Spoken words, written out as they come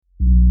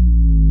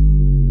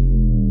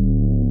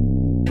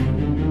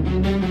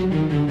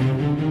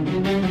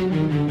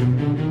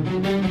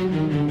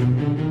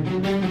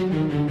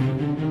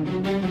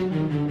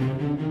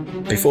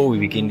Before we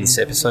begin this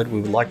episode, we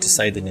would like to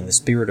say that in the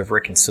spirit of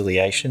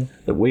reconciliation,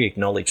 that we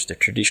acknowledge the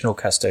traditional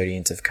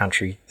custodians of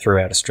country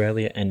throughout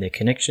Australia and their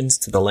connections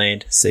to the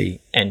land, sea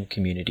and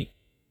community.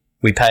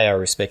 We pay our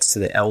respects to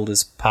their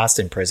elders, past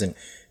and present,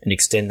 and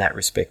extend that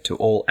respect to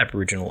all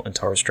Aboriginal and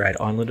Torres Strait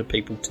Islander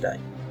people today.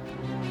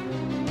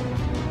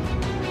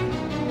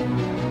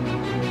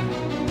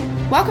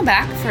 Welcome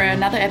back for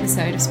another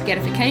episode of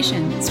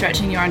Spaghettification,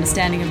 stretching your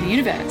understanding of the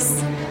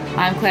universe.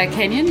 I'm Claire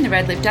Kenyon, the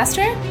Red Lipped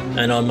Astro.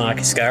 And I'm Mark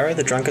Iscaro,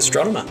 the Drunk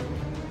Astronomer.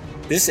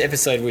 This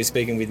episode we're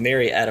speaking with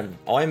Mary Adam.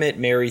 I met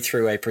Mary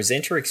through a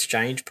presenter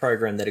exchange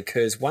program that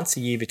occurs once a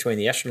year between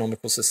the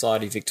Astronomical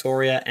Society of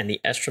Victoria and the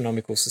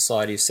Astronomical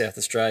Society of South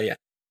Australia.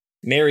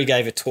 Mary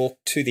gave a talk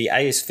to the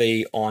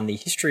ASV on the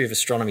history of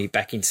astronomy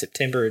back in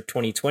September of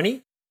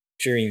 2020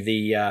 during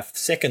the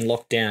second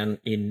lockdown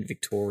in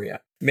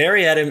Victoria.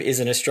 Mary Adam is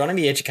an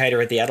astronomy educator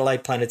at the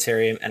Adelaide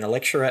Planetarium and a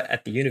lecturer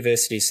at the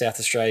University of South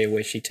Australia,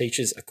 where she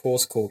teaches a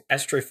course called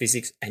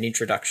Astrophysics and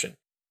Introduction.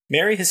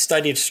 Mary has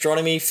studied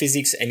astronomy,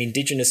 physics and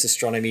Indigenous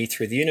astronomy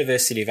through the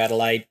University of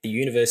Adelaide, the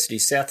University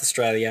of South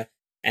Australia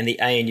and the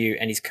ANU,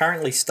 and is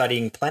currently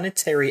studying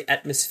planetary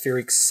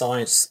atmospheric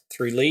science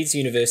through Leeds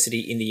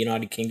University in the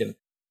United Kingdom.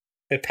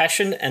 Her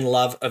passion and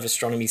love of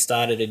astronomy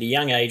started at a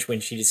young age when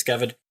she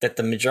discovered that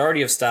the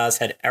majority of stars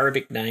had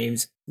Arabic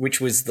names,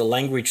 which was the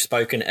language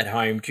spoken at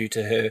home due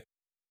to her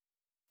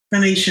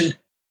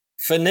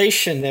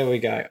Phoenician, there we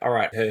go. All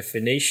right, her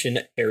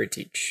Phoenician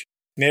heritage.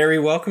 Mary,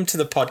 welcome to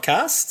the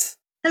podcast.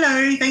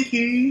 Hello, thank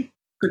you.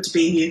 Good to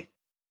be here.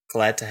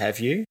 Glad to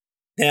have you.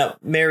 Now,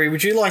 Mary,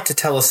 would you like to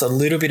tell us a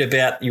little bit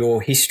about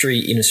your history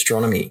in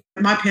astronomy?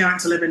 My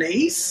parents are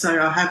Lebanese, so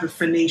I have a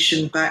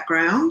Phoenician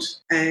background,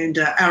 and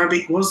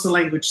Arabic was the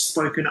language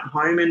spoken at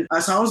home. And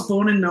so I was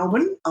born in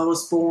Melbourne. I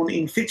was born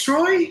in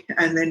Fitzroy,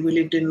 and then we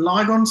lived in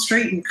Lygon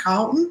Street in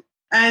Carlton.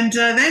 And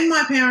then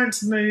my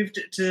parents moved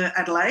to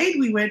Adelaide.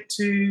 We went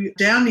to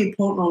down near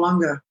Port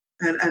Noarlunga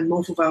and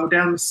Morphettvale,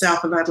 down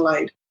south of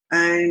Adelaide.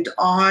 And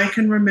I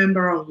can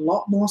remember a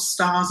lot more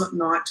stars at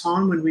night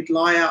time when we'd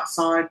lie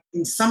outside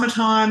in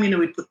summertime. You know,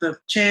 we'd put the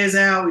chairs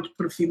out, we'd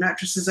put a few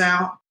mattresses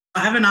out.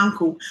 I had an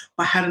uncle,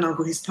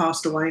 he's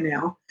passed away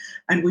now,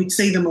 and we'd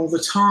see them all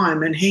the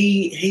time. And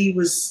he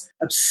was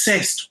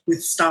obsessed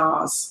with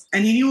stars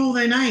and he knew all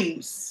their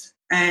names.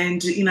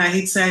 And, you know,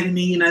 he'd say to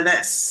me, you know,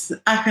 that's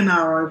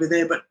Achenar over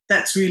there, but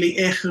that's really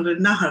Echad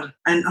and Nahar.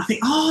 And I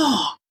think,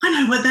 oh,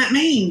 I know what that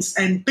means.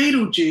 And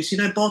Betelgeuse, you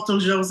know,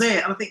 Betelgeuse.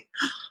 And I think,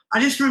 I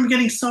just remember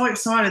getting so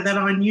excited that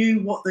I knew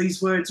what these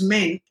words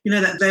meant, you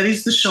know, that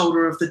is the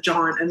shoulder of the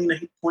giant. And, you know,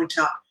 he'd point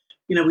out,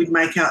 you know, we'd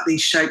make out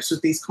these shapes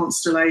with these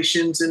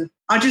constellations. And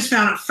I just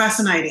found it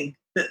fascinating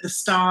that the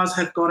stars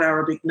have got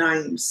Arabic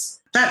names.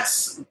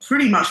 That's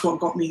pretty much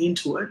what got me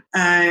into it.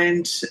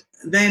 And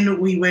then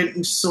we went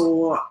and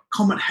saw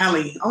Comet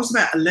Halley. I was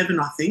about 11,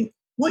 I think.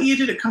 What year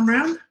did it come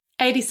round?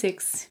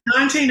 86.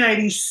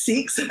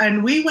 1986.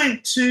 And we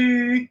went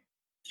to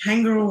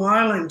Kangaroo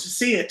Island to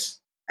see it.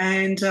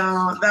 And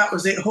that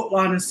was it, hook,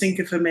 line and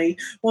sinker for me.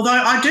 Although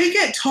I do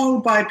get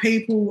told by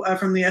people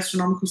from the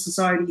Astronomical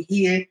Society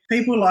here,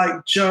 people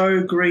like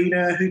Joe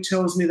Greeder, who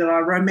tells me that I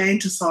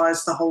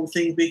romanticised the whole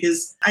thing,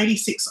 because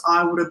 86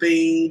 I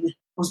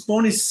was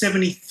born in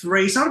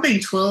 73, so I'd have been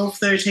 12,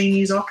 13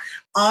 years old.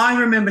 I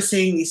remember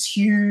seeing this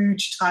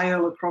huge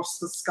tail across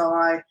the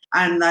sky,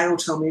 and they all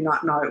tell me,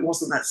 no, it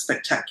wasn't that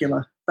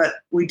spectacular. But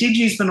we did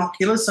use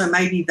binoculars, so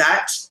maybe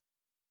that.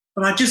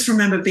 But I just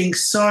remember being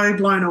so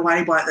blown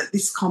away by it, that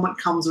this comet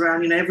comes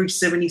around, you know, every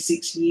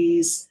 76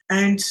 years.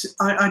 And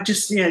I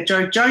just,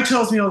 Joe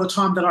tells me all the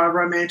time that I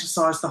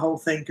romanticised the whole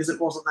thing because it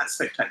wasn't that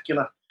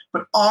spectacular.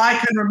 But I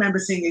can remember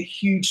seeing a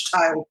huge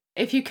tail.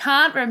 If you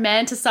can't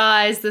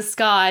romanticise the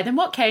sky, then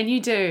what can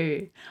you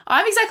do?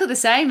 I'm exactly the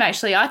same,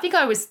 actually. I think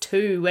I was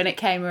 2 when it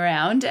came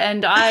around,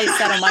 and I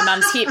sat on my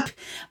mum's hip.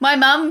 My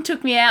mum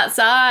took me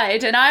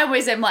outside, and I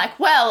always am like,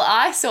 well,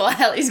 I saw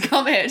Halley's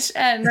Comet,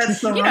 and,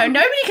 you know,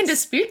 nobody can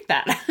dispute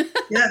that. Yeah,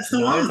 that's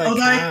the one.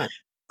 Although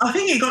I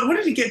think what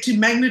did it get to?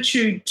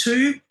 Magnitude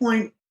 2.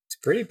 It's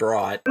pretty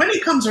bright. When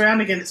it comes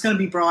around again, it's going to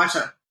be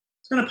brighter.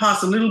 It's going to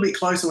pass a little bit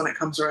closer when it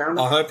comes around.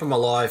 I hope I'm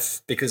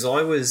alive, because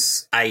I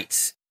was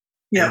 8.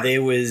 Yeah. And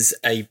there was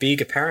a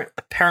big,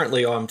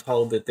 apparently I'm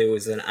told that there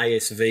was an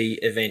ASV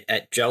event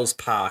at Jells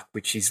Park,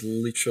 which is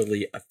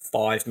literally a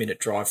 5-minute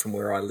drive from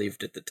where I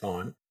lived at the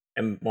time,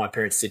 and my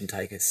parents didn't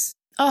take us.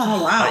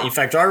 Oh, wow. In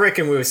fact, I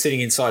reckon we were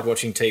sitting inside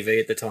watching TV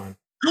at the time.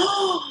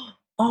 Oh,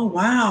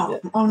 wow.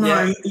 Yeah. Oh,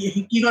 no,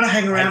 you got to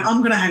hang around. I'm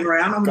going to hang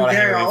around. I'm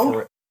very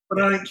old,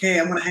 but I don't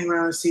care. I'm going to hang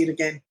around and see it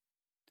again.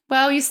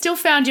 Well, you still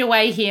found your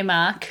way here,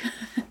 Mark.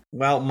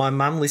 Well, my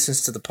mum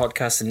listens to the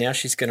podcast, and now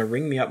she's going to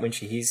ring me up when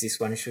she hears this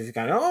one, and she's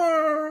going,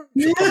 oh,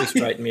 she'll probably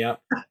straighten me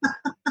up.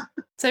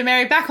 So,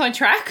 Mary, back on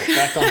track.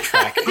 Back on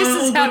track.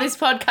 This is how this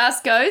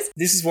podcast goes.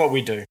 This is what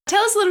we do.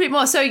 Tell us a little bit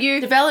more. So you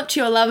developed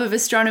your love of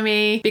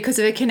astronomy because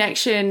of a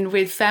connection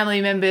with family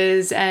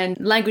members and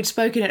language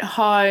spoken at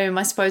home,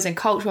 I suppose, and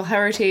cultural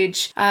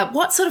heritage.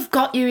 What sort of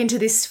got you into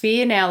this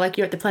sphere now? Like,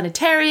 you're at the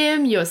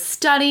planetarium, you're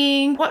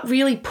studying. What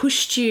really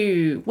pushed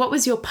you? What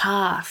was your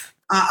path?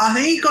 I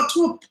think it got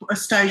to a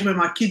stage where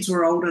my kids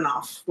were old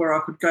enough where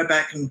I could go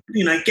back and,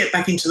 get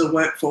back into the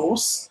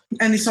workforce.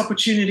 And this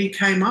opportunity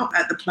came up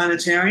at the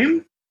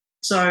planetarium.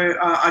 So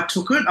I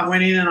took it. I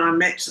went in and I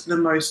met the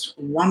most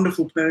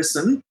wonderful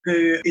person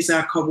who is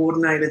our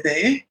coordinator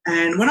there.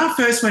 And when I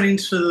first went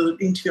into the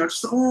interview, I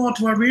just thought,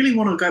 do I really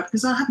want to go?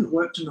 Because I hadn't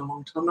worked in a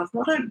long time. I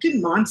thought,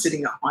 didn't mind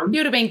sitting at home.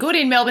 You would have been good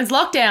in Melbourne's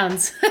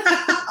lockdowns.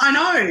 I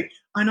know.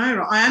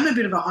 I am a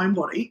bit of a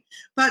homebody.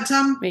 But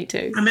Me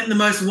too. I met the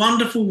most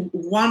wonderful,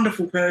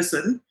 wonderful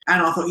person.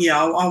 And I thought,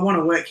 I want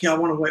to work here. I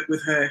want to work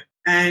with her.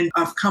 And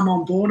I've come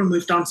on board and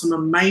we've done some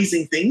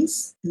amazing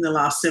things in the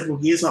last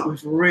several years. Like,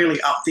 we've really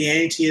upped the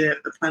ante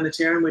at the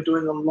planetarium. We're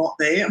doing a lot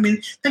there. I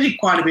mean, they did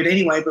quite a bit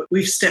anyway, but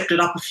we've stepped it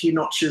up a few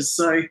notches.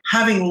 So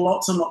having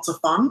lots and lots of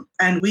fun.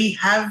 And we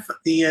have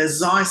the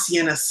Zeiss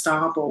Jena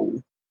Star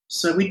Ball.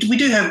 So we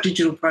do have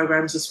digital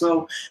programs as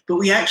well, but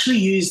we actually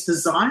use the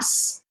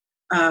Zeiss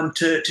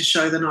to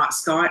show the night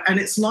sky. And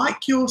it's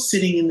like you're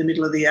sitting in the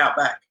middle of the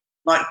outback.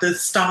 Like, the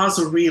stars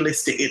are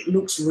realistic. It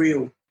looks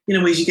real.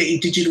 Where you get your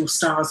digital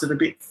stars that are a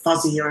bit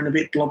fuzzier and a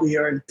bit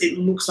blobbier, and it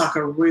looks like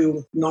a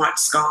real night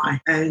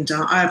sky. And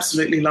I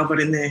absolutely love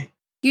it in there.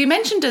 You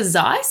mentioned a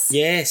Zeiss?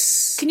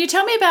 Yes. Can you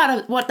tell me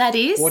about what that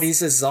is? What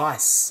is a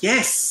Zeiss?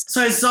 Yes.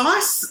 So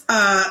Zeiss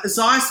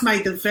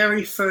made the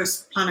very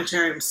first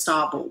planetarium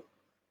star ball.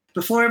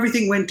 Before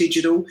everything went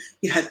digital,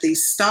 you had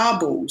these star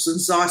balls,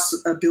 and Zeiss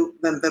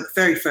built them, the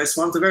very first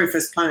ones. The very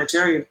first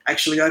planetarium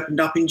actually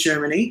opened up in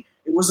Germany.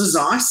 It was a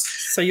Zeiss.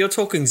 So you're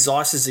talking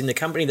Zeiss is in the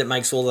company that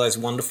makes all those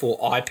wonderful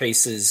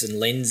eyepieces and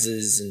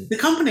lenses and... The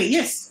company,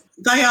 yes.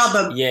 They are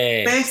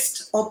the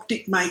best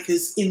optic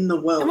makers in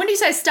the world. And when you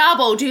say star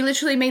ball, do you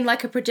literally mean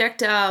like a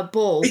projector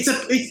ball? It's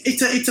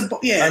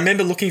a I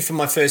remember looking for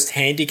my first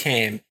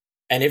Handycam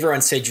and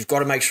everyone said you've got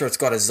to make sure it's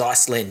got a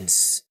Zeiss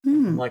lens.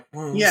 I'm like,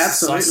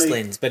 absolutely. Zeiss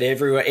lens. But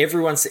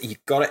everyone said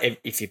you've got to,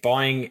 if you're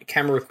buying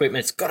camera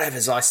equipment, it's got to have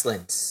a Zeiss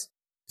lens.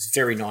 It's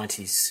very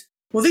 90s.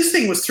 Well, this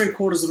thing was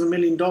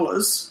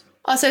 $750,000.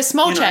 Oh, so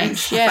small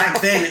change, yeah.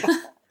 Back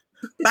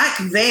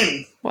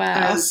then.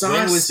 Wow.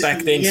 When was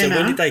back then? So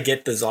when did they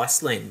get the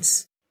Zeiss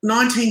lens?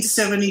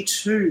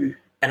 1972.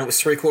 And it was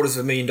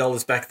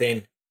 $750,000 back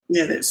then.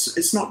 Yeah,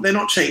 they're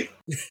not cheap.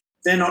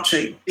 They're not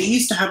cheap. It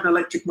used to have an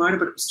electric motor,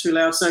 but it was too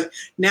loud. So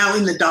now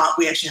in the dark,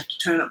 we actually have to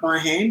turn it by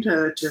hand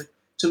to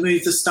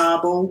move the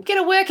star ball. Get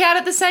a workout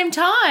at the same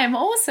time.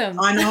 Awesome.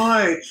 I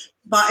know,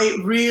 but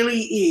it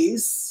really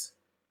is.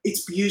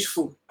 It's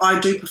beautiful. I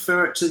do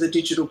prefer it to the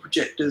digital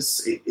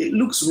projectors. It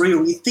looks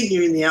real. You think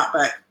you're in the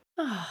outback.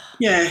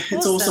 Yeah,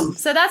 it's awesome.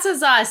 So that's a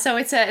Zeiss. So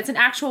it's an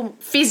actual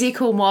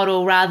physical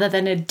model rather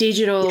than a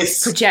digital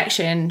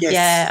projection. Yes.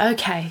 Yeah,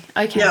 okay.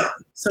 Yeah,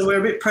 so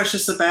we're a bit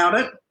precious about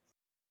it.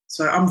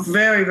 So I'm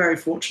very, very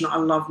fortunate. I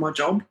love my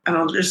job and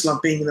I just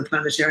love being in the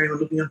planetarium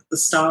and looking at the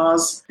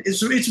stars.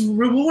 It's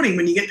rewarding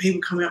when you get people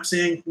coming up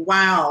saying,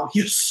 wow,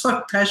 you're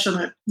so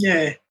passionate.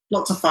 Yeah,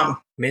 lots of fun.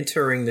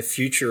 Mentoring the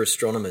future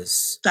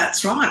astronomers.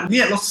 That's right. We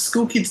get lots of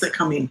school kids that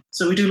come in.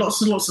 So we do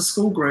lots and lots of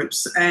school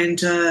groups. And,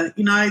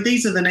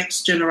 these are the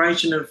next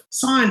generation of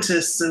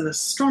scientists and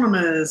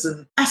astronomers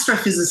and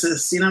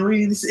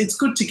astrophysicists. It's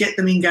good to get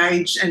them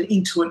engaged and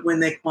into it when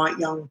they're quite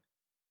young.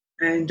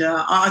 And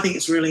I think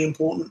it's really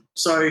important.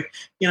 So,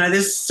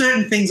 there's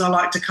certain things I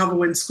like to cover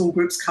when school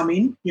groups come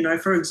in.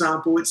 For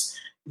example, it's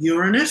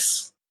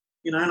Uranus,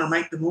 and I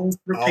make them all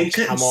repeat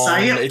it and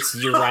say it. It's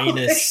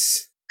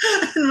Uranus.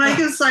 And make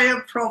them say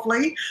it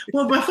properly.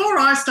 Well, before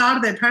I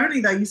started there, apparently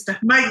they used to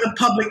make the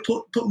public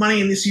put money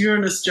in this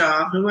Uranus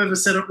jar. Whoever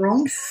said it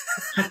wrong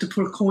had to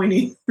put a coin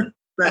in.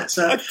 But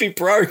I'd be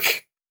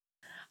broke.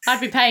 I'd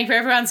be paying for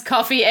everyone's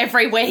coffee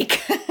every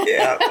week.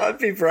 Yeah, I'd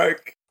be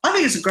broke. I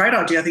think it's a great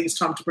idea. I think it's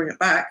time to bring it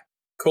back.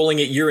 Calling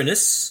it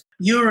Uranus?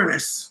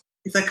 Uranus.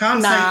 If they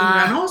can't say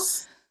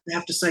Uranos, they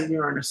have to say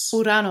Uranus.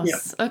 Uranos.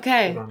 Yep.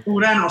 Okay.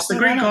 Uranos, the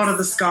Greek god of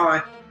the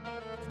sky.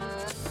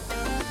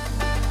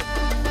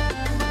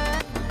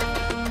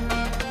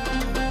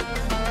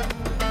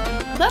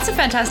 That's a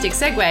fantastic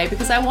segue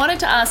because I wanted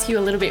to ask you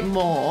a little bit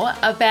more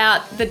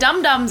about the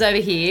dum-dums over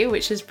here,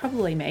 which is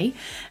probably me.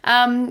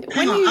 Hang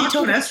on, aren't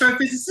you an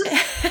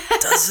astrophysicist?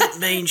 Doesn't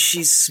mean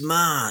she's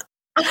smart.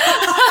 Only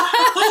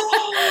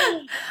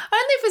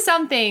for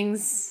some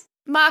things.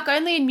 Mark,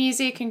 only in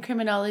music and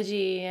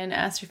criminology and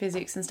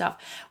astrophysics and stuff.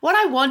 What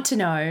I want to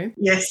know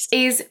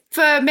is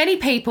for many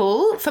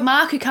people, for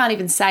Mark who can't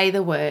even say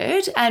the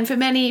word, and for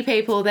many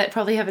people that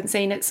probably haven't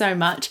seen it so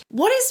much,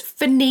 what is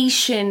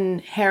Phoenician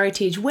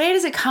heritage? Where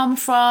does it come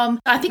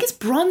from? I think it's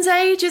Bronze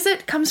Age, is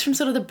it? Comes from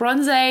sort of the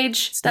Bronze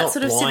Age, it's that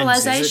sort of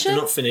blinds, civilization?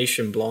 They're not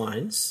Phoenician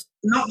blinds.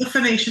 Not the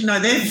Phoenician, no,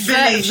 they're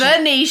Venetian.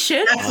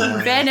 Venetian.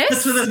 That's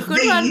Venice.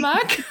 Good one,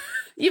 Mark.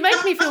 You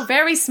make me feel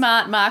very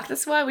smart, Mark.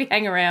 That's why we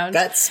hang around.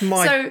 That's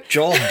my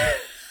job.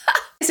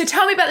 So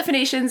tell me about the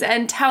Phoenicians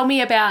and tell me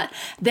about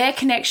their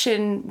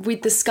connection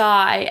with the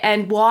sky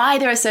and why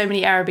there are so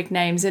many Arabic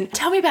names. And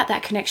tell me about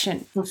that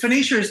connection. Well,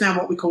 Phoenicia is now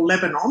what we call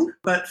Lebanon,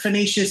 but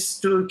Phoenicia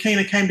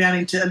came down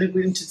into a little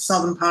bit into the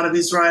southern part of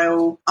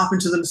Israel, up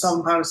into the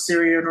southern part of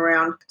Syria and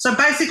around. So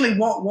basically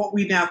what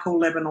we now call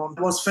Lebanon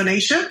was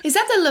Phoenicia. Is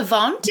that the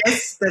Levant?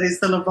 Yes, that is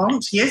the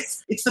Levant,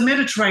 yes. It's the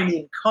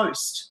Mediterranean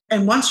coast.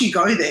 And once you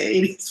go there,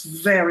 it is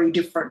very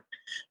different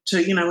to,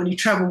 when you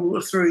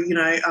travel through,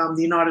 the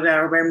United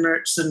Arab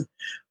Emirates and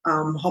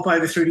hop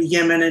over through to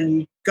Yemen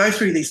and you go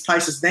through these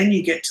places, then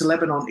you get to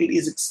Lebanon.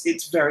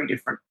 It's very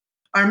different.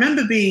 I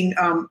remember being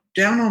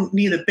down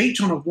near the beach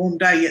on a warm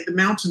day, yet the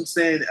mountains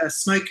there are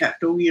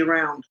snow-capped all year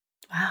round.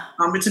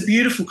 Wow. It's a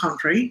beautiful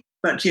country,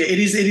 but yeah, it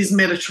is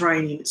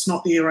Mediterranean. It's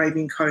not the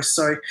Arabian coast.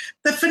 So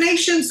the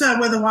Phoenicians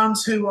were the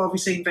ones who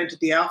obviously invented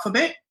the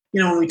alphabet.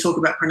 When we talk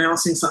about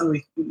pronouncing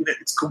something,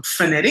 it's called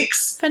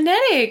phonetics.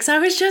 Phonetics. I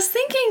was just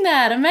thinking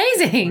that.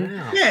 Amazing.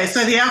 Wow. Yeah,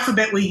 so the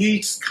alphabet we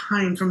used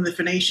came from the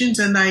Phoenicians,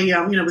 and they,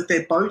 with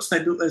their boats,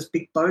 they built those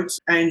big boats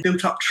and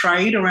built up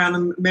trade around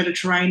the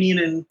Mediterranean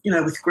and,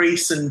 with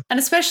Greece. And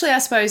especially, I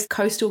suppose,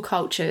 coastal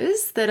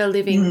cultures that are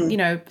living,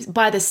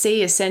 by the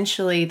sea,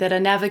 essentially, that are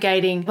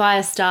navigating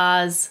via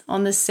stars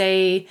on the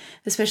sea,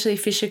 especially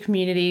fisher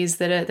communities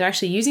they're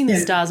actually using the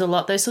stars a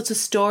lot. Those sorts of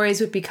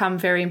stories would become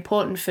very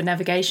important for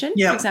navigation,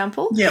 for example.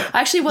 Yeah.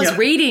 I actually was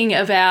reading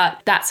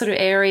about that sort of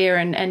area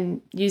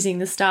and using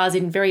the stars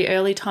in very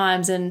early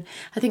times, and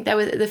I think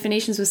the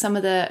Phoenicians were some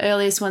of the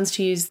earliest ones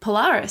to use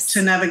Polaris.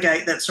 To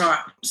navigate, that's right.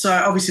 So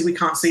obviously we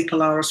can't see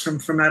Polaris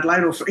from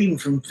Adelaide or even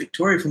from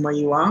Victoria from where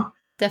you are.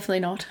 Definitely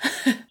not.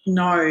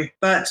 No,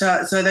 but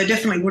so they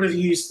definitely would have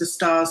used the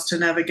stars to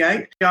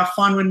navigate. I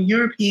find when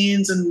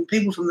Europeans and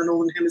people from the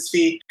Northern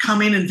Hemisphere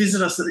come in and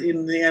visit us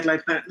in the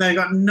Adelaide planet, they've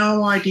got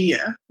no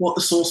idea what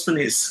the saucepan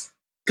is.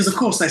 Because, of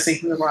course, they see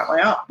him the right way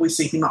up. We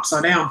see him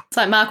upside down. It's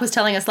like Mark was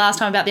telling us last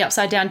time about the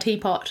upside-down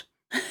teapot.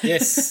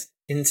 Yes,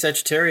 in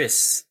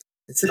Sagittarius.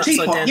 It's The an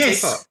teapot, upside-down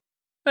yes. teapot.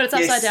 But it's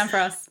upside down for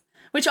us,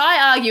 which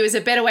I argue is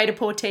a better way to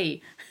pour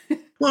tea.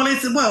 Well,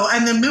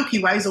 and the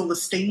Milky Way is all the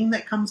steam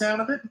that comes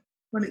out of it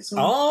when it's all...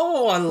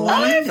 Oh, I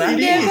love that.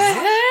 It never is.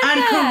 heard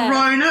And that.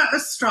 Corona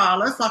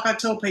Australis, like I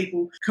tell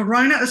people,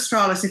 Corona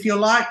Australis, if you're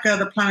like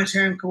the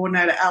planetarium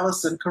coordinator,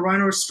 Alison,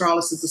 Corona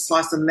Australis is a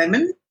slice of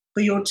lemon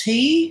for your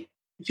tea.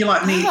 If you're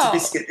like me, it's a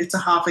biscuit. It's a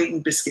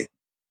half-eaten biscuit.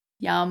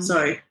 Yum.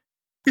 So,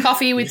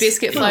 Coffee with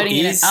biscuit floating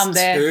in it. I'm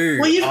there. Too.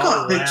 well, you've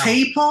got the wow.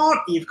 teapot,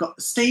 you've got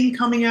the steam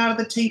coming out of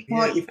the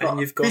teapot, Yeah, you've got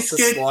and you've got biscuit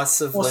the slice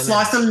of or lemon.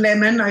 slice of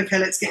lemon. Okay,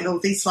 let's get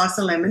healthy. Slice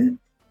of lemon.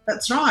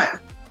 That's right.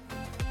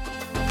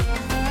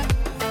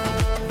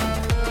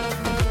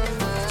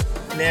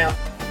 Now,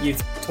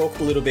 you've talked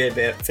a little bit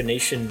about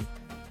Phoenician,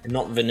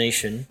 not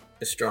Venetian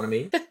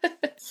astronomy.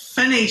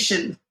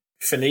 Phoenician.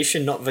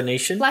 Phoenician, not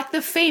Venetian. Like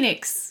the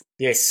phoenix.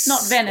 Yes.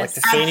 Not Venice. Like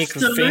the phoenix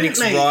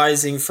Absolutely.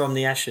 rising from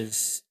the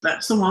ashes.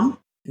 That's the one.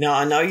 Now,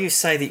 I know you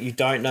say that you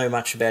don't know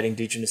much about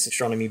Indigenous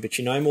astronomy, but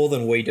you know more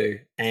than we do.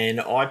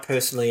 And I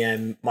personally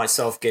am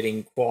myself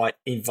getting quite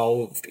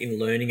involved in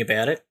learning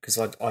about it because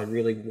I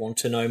really want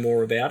to know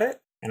more about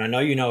it. And I know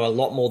you know a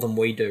lot more than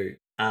we do.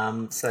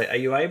 So are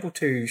you able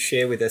to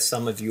share with us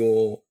some of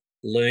your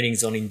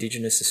learnings on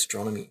Indigenous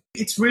astronomy?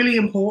 It's really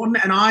important,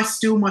 and I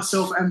still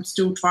myself am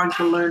still trying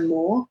to learn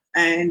more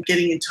and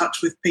getting in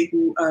touch with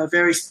people,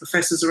 various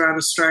professors around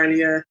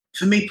Australia.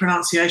 For me,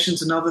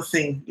 pronunciation's another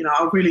thing.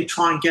 I really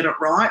try and get it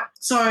right.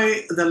 So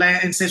the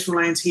ancestral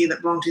lands here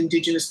that belong to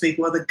Indigenous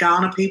people are the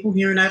Kaurna people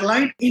here in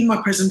Adelaide. In my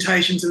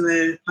presentations in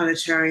the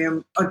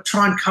planetarium, I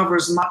try and cover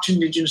as much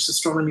Indigenous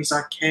astronomy as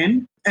I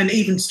can, and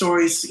even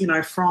stories,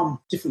 from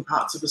different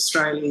parts of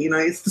Australia.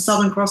 It's the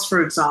Southern Cross,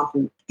 for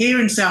example. Here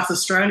in South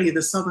Australia,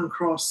 the Southern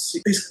Cross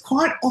is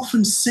quite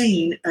often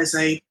seen as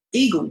an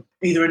eagle,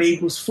 either an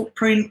eagle's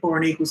footprint or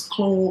an eagle's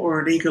claw or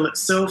an eagle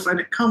itself. And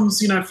it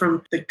comes,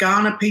 from the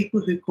Kaurna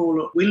people who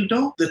call it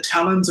Wildo, the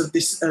talons of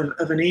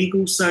an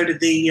eagle. So do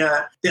the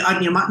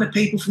Adnyamatna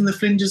people from the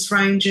Flinders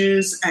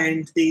Ranges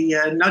and the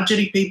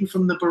Nudgety people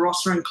from the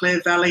Barossa and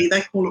Clare Valley.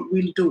 They call it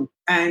Wildu.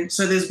 And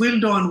so there's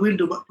Wildo and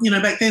Wildu, but,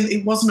 back then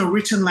it wasn't a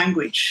written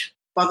language.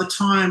 By the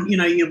time,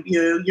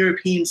 your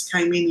Europeans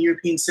came in, the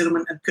European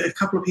settlement, and a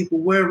couple of people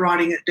were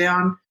writing it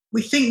down.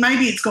 We think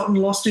maybe it's gotten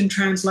lost in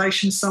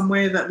translation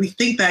somewhere, that we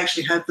think they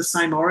actually have the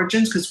same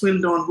origins, because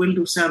Wildo and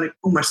Wildu sound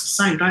almost the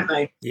same, don't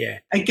they? Yeah.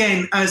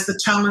 Again, as the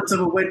talons of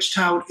a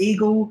wedge-tailed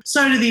eagle.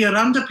 So do the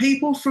Arunda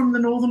people from the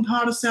northern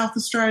part of South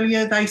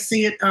Australia. They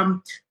see it,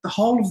 the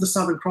whole of the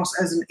Southern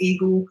Cross, as an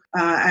eagle,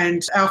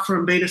 and Alpha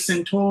and Beta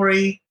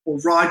Centauri, or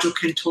Rigel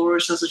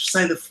Kentaurus, as I should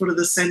say, the foot of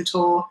the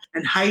centaur,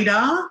 and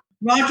Hadar.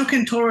 Rigel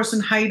Kentaurus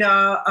and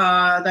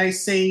Hadar they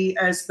see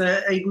as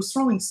the eagle's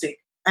throwing stick.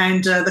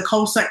 And the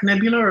Coalsack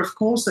Nebula, of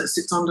course, that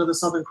sits under the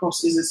Southern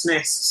Cross, is its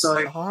nest.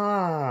 So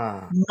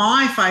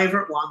my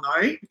favourite one,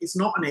 though, is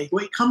not an eagle.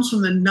 It comes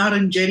from the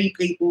Ngarrindjeri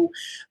people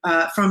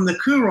from the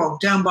Coorong,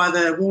 down by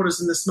the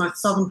waters in the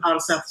southern part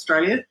of South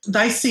Australia.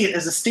 They see it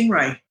as a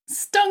stingray.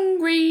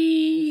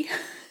 Stingray.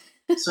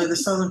 So the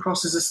Southern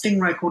Cross is a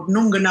stingray called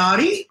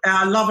Nunganari.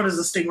 I love it as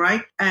a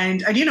stingray.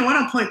 And when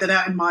I point that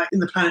out in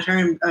the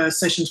planetarium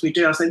sessions we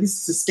do, I say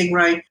this is a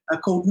stingray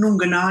called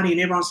Nunganari,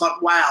 and everyone's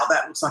like, wow,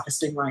 that looks like a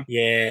stingray.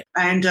 Yeah.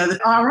 And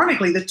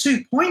ironically, the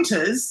two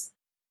pointers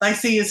they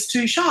see as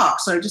two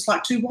sharks, so just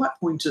like two white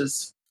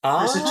pointers.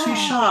 Ah. So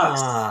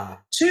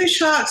two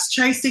sharks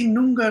chasing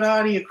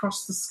Nunganari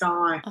across the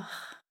sky.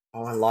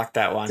 Oh, I like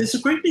that one. There's a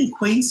group in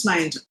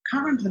Queensland. I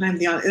can't remember the name of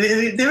the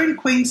island. They're in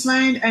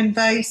Queensland, and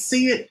they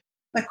see it.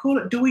 They call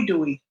it Dewey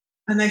Dewey,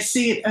 and they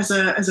see it as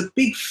a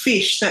big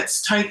fish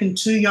that's taken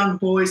two young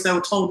boys. They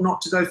were told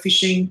not to go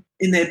fishing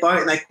in their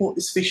boat, and they caught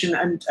this fish,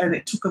 and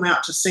it took them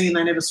out to sea, and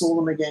they never saw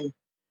them again.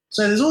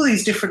 So there's all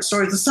these different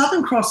stories. The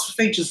Southern Cross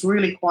features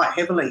really quite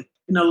heavily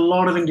in a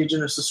lot of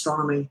Indigenous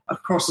astronomy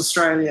across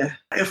Australia.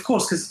 Of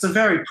course, because it's a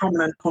very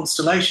prominent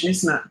constellation,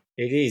 isn't it?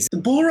 It is. The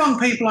Boorong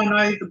people, I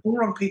know, the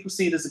Boorong people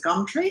see it as a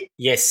gum tree.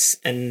 Yes,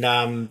 and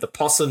the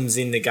possums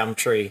in the gum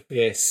tree,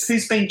 yes.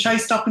 Who's been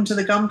chased up into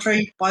the gum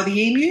tree by the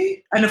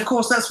emu. And, of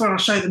course, that's where I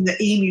show them the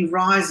emu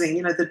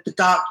rising, the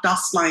dark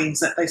dust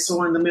lanes that they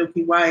saw in the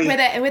Milky Way.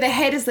 Where the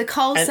head is the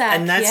coal sack,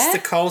 and that's the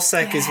coal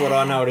sack is what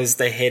I know it as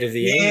the head of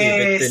the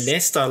emu. But the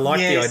nest, I like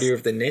the idea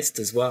of the nest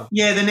as well.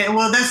 Yeah,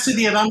 that's to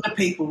the Aranda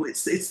people.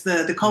 It's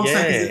the coal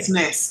sack is its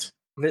nest.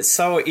 It's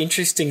so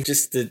interesting,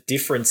 just the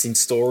difference in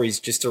stories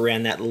just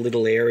around that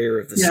little area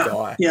of the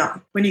sky. Yeah.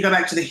 When you go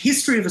back to the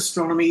history of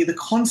astronomy, the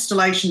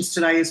constellations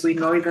today as we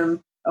know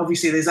them,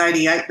 obviously there's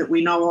 88 that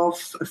we know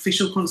of,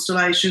 official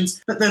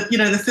constellations, but the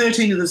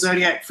 13 of the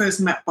zodiac first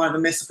mapped by the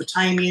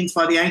Mesopotamians,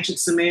 by the ancient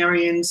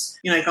Sumerians,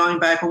 going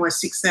back almost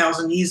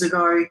 6,000 years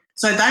ago.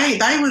 So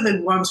they were the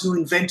ones who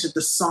invented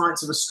the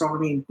science of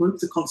astronomy and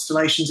grouped the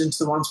constellations into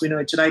the ones we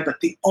know today.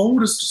 But the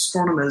oldest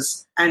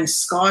astronomers and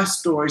sky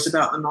stories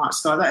about the night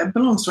sky, that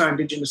belongs to our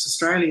Indigenous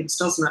Australians,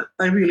 doesn't it?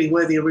 They really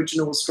were the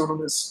original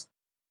astronomers.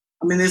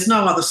 I mean, there's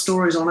no other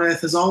stories on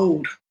Earth as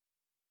old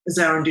as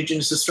our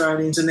Indigenous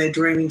Australians and their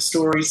dreaming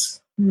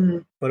stories.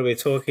 What are we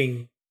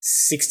talking,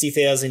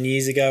 60,000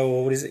 years ago,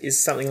 or what is it?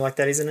 Is something like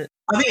that, isn't it?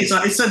 I think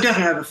it's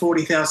definitely over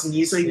 40,000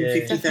 years, even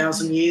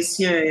 50,000 years,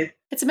 yeah.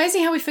 It's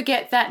amazing how we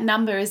forget that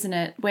number, isn't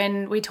it?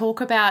 When we talk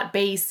about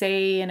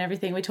BC and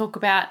everything, we talk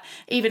about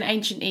even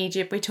ancient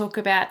Egypt, we talk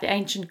about the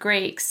ancient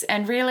Greeks,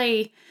 and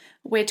really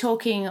we're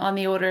talking on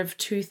the order of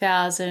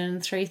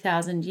 2,000,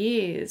 3,000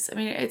 years. I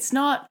mean, it's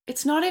not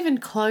even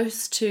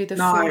close to the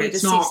 40 to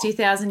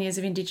 60,000 years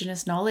of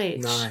Indigenous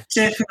knowledge. No,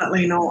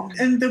 definitely not.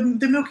 And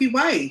the Milky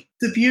Way,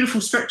 the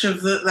beautiful stretch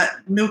of that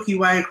Milky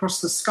Way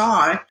across the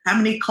sky, how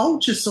many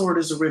cultures saw it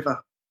as a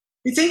river?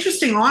 It's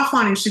interesting, I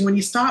find interesting when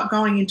you start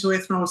going into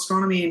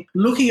ethnoastronomy and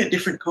looking at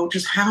different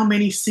cultures, how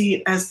many see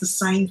it as the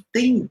same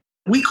thing.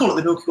 We call it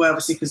the Milky Way,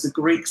 obviously, because the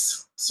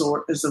Greeks saw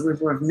it as the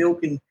river of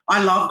milk. And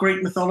I love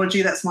Greek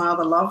mythology. That's my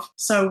other love.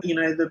 So,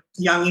 the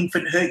young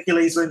infant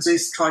Hercules, when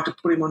Zeus tried to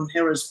put him on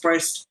Hera's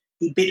breast,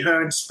 he bit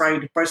her and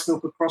sprayed breast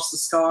milk across the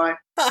sky,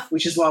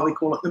 which is why we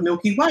call it the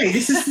Milky Way.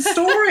 This is the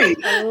story.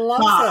 I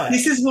love that.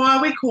 This is why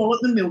we call it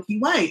the Milky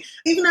Way.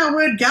 Even our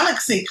word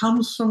galaxy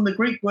comes from the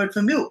Greek word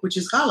for milk, which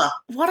is gala.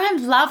 What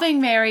I'm loving,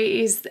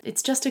 Mary, is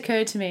it's just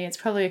occurred to me. It's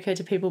probably occurred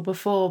to people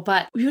before,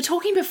 but we were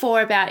talking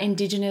before about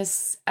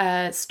Indigenous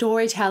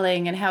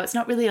storytelling and how it's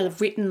not really a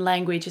written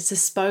language, it's a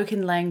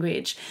spoken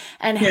language,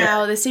 and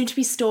how there seem to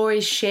be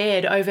stories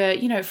shared over,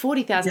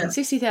 40,000,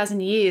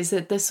 60,000 years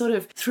that they're sort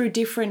of through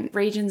different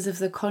regions of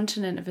the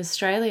continent of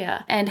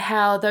Australia, and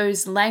how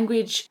those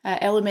language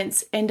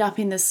elements end up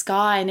in the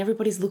sky and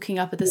everybody's looking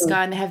up at the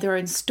sky and they have their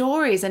own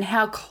stories, and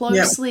how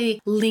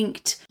closely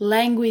linked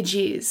language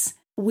is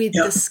with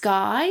the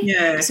sky.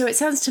 Yeah. So it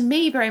sounds to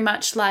me very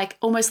much like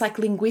almost like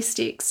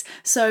linguistics.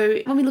 So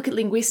when we look at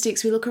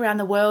linguistics, we look around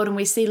the world and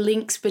we see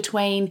links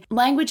between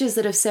languages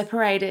that have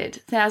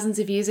separated thousands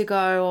of years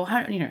ago, or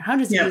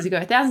hundreds of years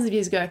ago, thousands of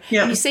years ago.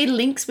 Yeah. And you see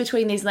links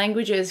between these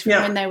languages from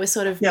when they were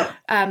sort of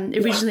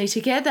originally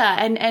together.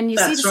 And you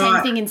see the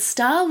same thing in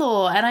star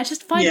lore. And I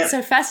just find it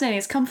so fascinating.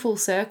 It's come full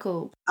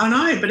circle. I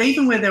know, but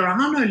even where there are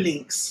no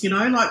links,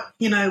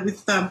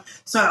 with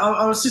so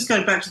I was just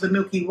going back to the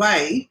Milky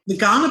Way. The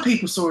Kaurna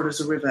people saw it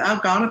as a river. Our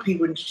Kaurna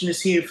people,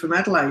 Indigenous here from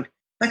Adelaide,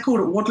 they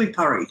called it Wadley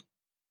Purry.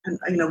 And,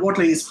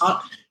 Wadley is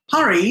hut.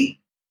 Purry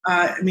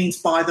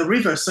means by the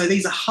river. So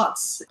these are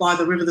huts by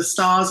the river. The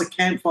stars are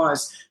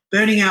campfires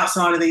burning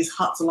outside of these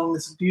huts along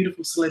this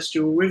beautiful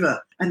celestial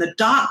river. And the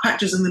dark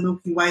patches in the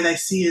Milky Way they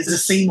see as a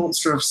sea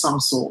monster of some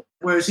sort.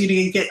 Whereas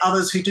you get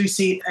others who do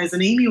see it as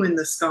an emu in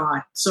the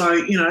sky.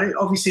 So,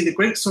 obviously the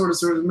Greeks saw it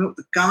as a river of milk.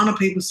 The Kaurna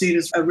people see it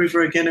as a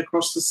river again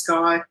across the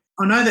sky.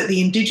 I know that the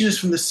Indigenous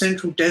from the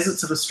central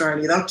deserts of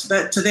Australia,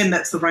 to them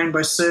that's the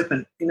rainbow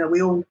serpent. We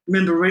all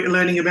remember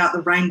learning about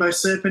the rainbow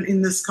serpent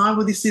in the sky.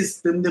 Well, this is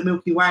the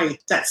Milky Way,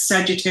 that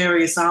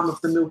Sagittarius arm of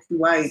the Milky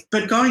Way.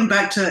 But going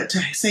back to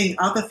seeing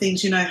other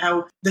things,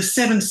 how the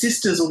Seven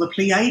Sisters or the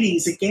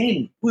Pleiades,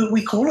 again,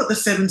 we call it the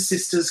Seven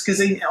Sisters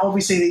because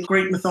obviously the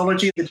Greek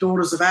mythology, the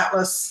daughters of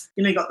Atlas,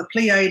 you got the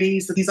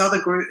Pleiades, these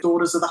other group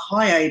daughters of the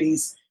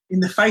Hyades. in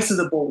the face of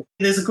the ball.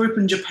 There's a group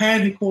in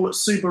Japan who call it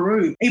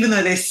Subaru. Even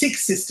though they're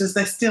 6 sisters,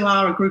 they still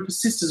are a group of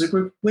sisters, a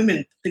group of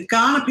women. The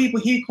Ghana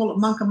people here call it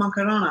Manka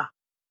Mankarana,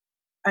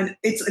 and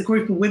it's a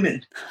group of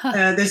women.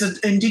 There's an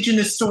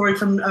indigenous story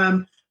from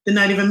the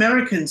Native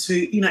Americans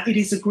who, it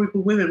is a group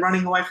of women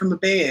running away from a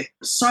bear.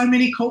 So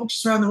many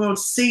cultures around the world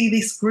see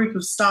this group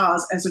of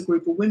stars as a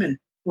group of women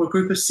or a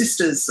group of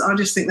sisters. I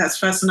just think that's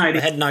fascinating.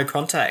 They had no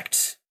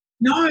contact.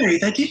 No, they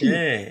didn't.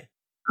 Yeah.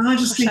 And I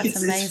just think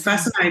it's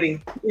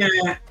fascinating.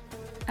 Yeah.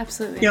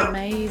 Absolutely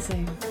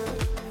amazing.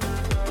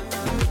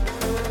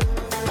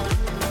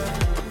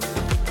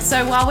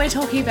 So while we're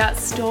talking about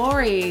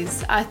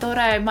stories, I thought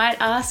I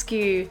might ask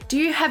you, do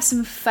you have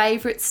some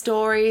favourite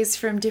stories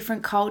from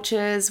different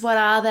cultures? What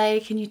are they?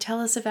 Can you tell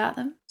us about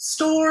them?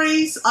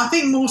 Stories, I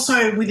think more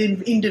so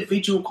within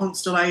individual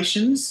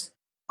constellations.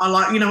 I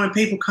like, when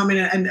people come in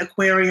and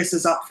Aquarius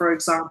is up, for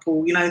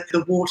example,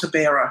 the water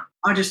bearer.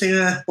 I just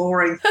think,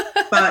 boring.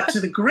 But to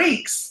the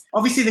Greeks,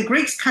 obviously the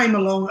Greeks came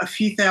along a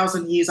few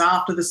thousand years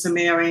after the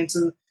Sumerians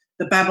and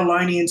the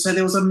Babylonians. So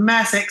there was a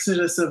mass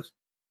exodus of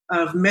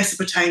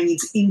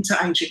Mesopotamians into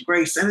ancient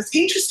Greece. And it's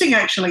interesting,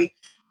 actually,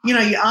 you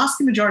ask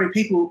the majority of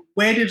people,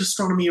 where did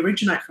astronomy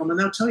originate from? And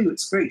they'll tell you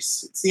it's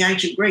Greece. It's the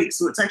ancient Greeks,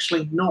 so it's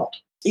actually not.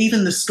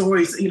 Even the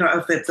stories,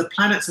 of the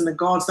planets and the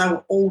gods, they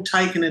were all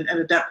taken and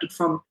adapted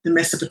from the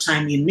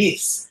Mesopotamian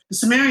myths. The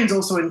Sumerians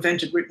also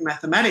invented written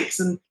mathematics.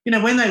 And,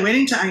 when they went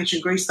into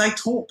ancient Greece, they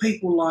taught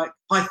people like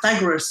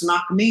Pythagoras and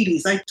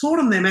Archimedes. They taught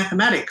them their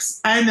mathematics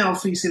and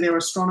obviously their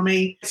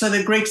astronomy. So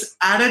the Greeks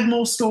added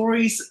more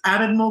stories,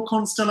 added more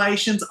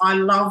constellations. I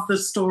love the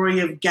story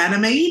of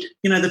Ganymede,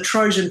 the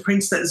Trojan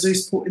prince that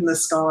Zeus put in the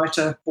sky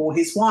to pour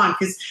his wine,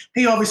 because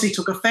he obviously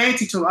took a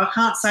fancy to it. I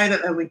can't say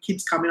that when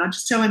kids come in. I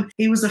just tell him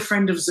he was a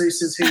friend of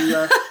Zeus's who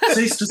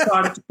Zeus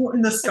decided to put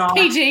in the sky.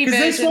 PG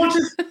version.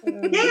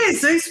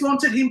 Zeus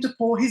wanted him to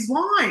pour his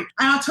wine.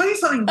 And I'll tell you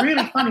something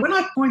really funny. When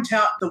I point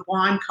out the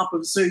wine cup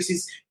of Zeus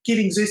is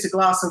giving Zeus a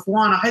glass of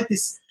wine, I had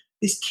this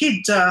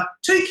kid, 2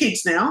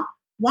 kids now.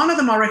 One of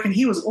them, I reckon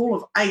he was all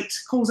of 8,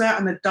 calls out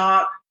in the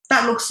dark,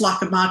 that looks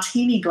like a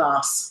martini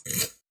glass.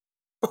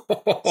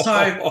 So,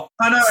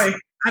 I know.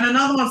 And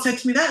another one said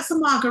to me, that's a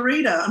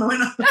margarita. And I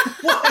went,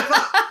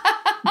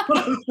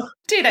 whatever.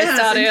 Do they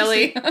start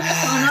early?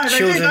 I know,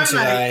 Children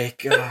today,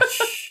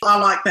 gosh. I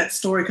like that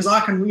story because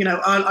I can,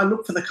 I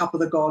look for the Cup of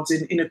the Gods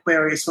in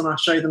Aquarius when I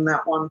show them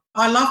that one.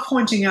 I love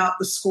pointing out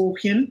the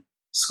Scorpion.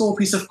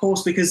 Scorpius, of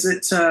course, because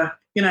it's,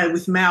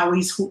 with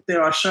Maui's hook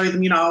there, I show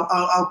them,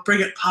 I'll bring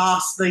it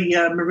past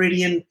the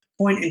meridian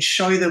point and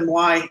show them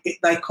why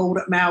they called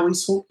it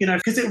Maui's hook,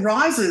 because it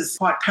rises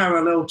quite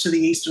parallel to the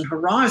eastern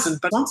horizon.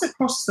 But once it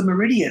crosses the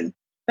meridian,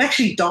 it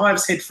actually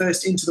dives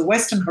headfirst into the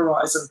western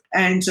horizon,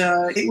 and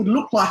it would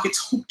look like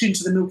it's hooked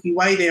into the Milky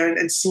Way there,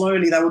 and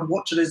slowly they would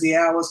watch it as the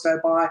hours go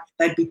by.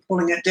 They'd be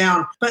pulling it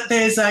down. But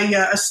there's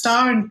a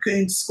star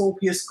in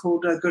Scorpius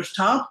called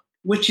Gurtab,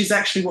 which is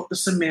actually what the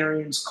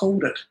Sumerians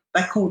called it.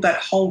 They called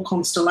that whole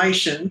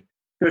constellation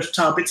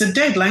Gurtab. It's a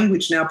dead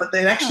language now, but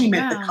they actually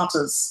meant the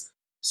cutters.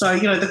 So,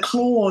 the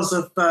claws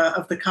of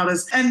the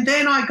cutters. And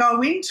then I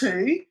go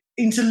into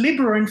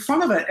Libra in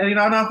front of it. And,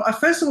 I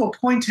first of all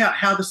point out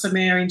how the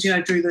Sumerians,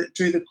 drew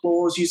the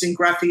claws using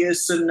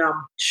Grapheus and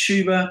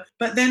Shuba.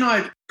 But then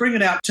I bring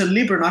it out to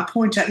Libra and I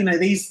point out,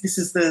 this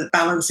is the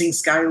balancing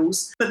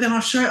scales. But then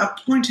I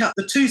point out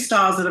the 2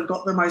 stars that have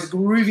got the most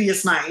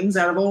grooviest names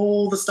out of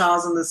all the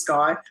stars in the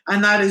sky,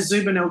 and that is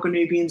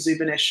Zuben-el-Ganubi and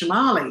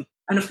Zuben-esh-Shamali.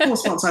 And, of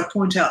course, once I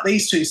point out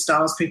these 2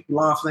 stars, people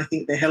laugh and they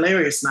think they're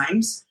hilarious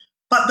names.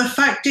 But the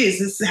fact is,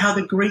 this is how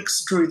the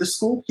Greeks drew the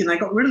scorpion. They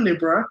got rid of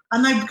Libra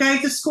and they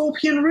gave the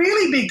scorpion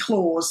really big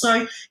claws.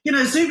 So,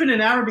 Zuben in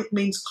Arabic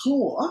means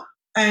claw,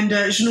 and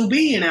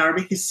Janubi in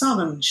Arabic is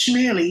southern.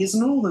 Shmeli is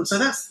northern. So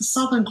that's the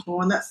southern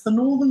claw and that's the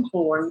northern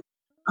claw. And,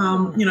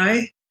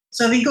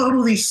 so they got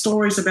all these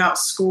stories about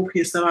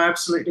Scorpius that I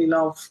absolutely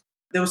love.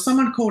 There was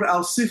someone called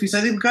Al-Sufi.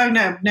 So they're going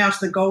now to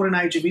the golden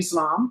age of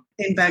Islam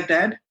in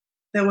Baghdad.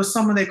 There was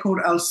someone there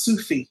called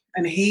Al-Sufi,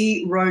 and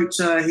he wrote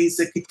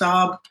his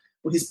kitab,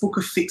 or his book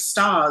of fixed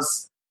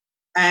stars,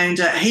 and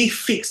he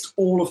fixed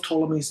all of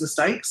Ptolemy's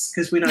mistakes,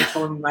 because we know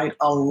Ptolemy made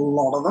a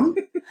lot of them.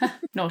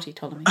 Naughty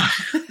Ptolemy.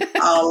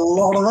 A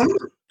lot of them.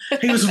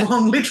 He was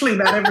wrong literally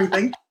about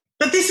everything.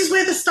 But this is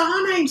where the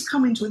star names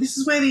come into it. This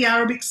is where the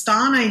Arabic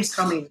star names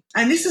come in.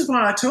 And this is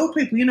what I tell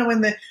people,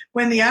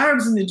 when the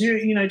Arabs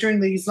during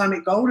the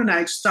Islamic Golden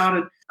Age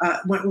started,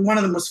 when one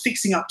of them was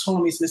fixing up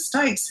Ptolemy's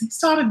mistakes, he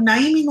started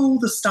naming all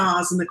the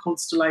stars in the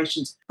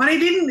constellations. But he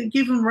didn't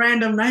give them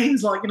random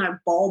names like,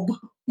 Bob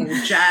or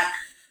Jack.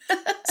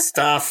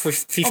 Star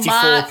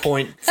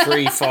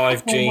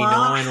 54.35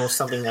 G9 or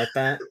something like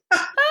that.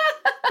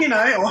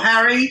 Or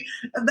Harry.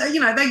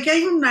 They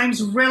gave them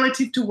names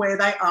relative to where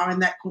they are in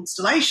that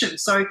constellation.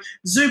 So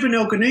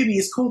Zuben-el-Ganubi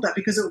is called that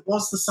because it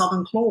was the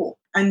southern claw.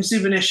 And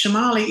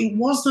Zuben-esh-Shamali, it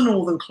was the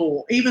northern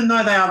claw. Even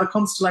though they are the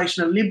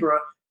constellation of Libra,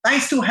 they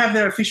still have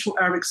their official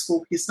Arabic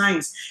Scorpius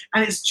names.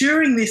 And it's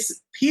during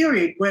this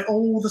period where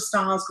all the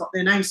stars got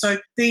their names. So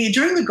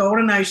during the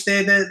Golden Age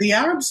there, the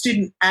Arabs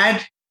didn't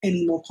add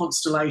any more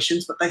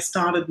constellations, but they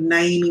started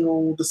naming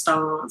all the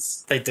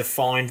stars. They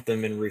defined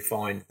them and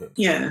refined them.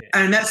 Yeah.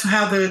 And that's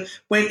how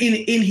when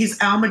in his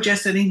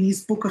Almagest and in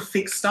his book of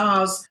fixed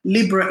stars,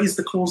 Libra is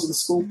the cause of the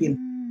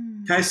Scorpion.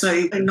 Okay, so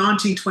in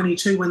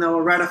 1922, when they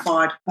were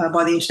ratified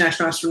by the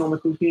International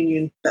Astronomical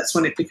Union, that's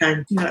when it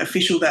became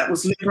official. That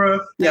was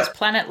Libra. Those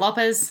planet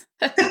loppers.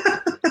 That's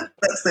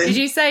them. Did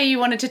you say you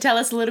wanted to tell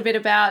us a little bit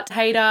about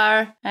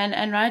Hadar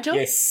and Rigel?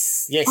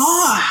 Yes.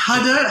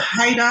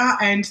 Hadar,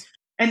 and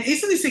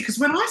isn't this it? Because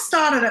when I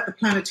started at the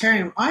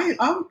planetarium, I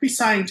would be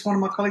saying to one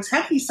of my colleagues,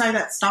 how do you say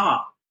that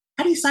star?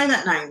 How do you say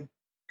that name?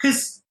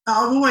 Because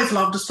I've always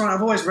loved astronomy.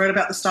 I've always read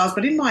about the stars,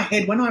 but in my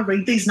head, when I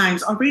read these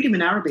names, I read them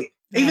in Arabic.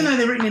 Even though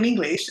they're written in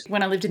English.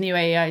 When I lived in the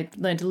UAE, I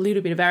learned a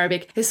little bit of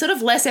Arabic. There's sort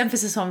of less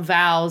emphasis on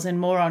vowels and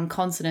more on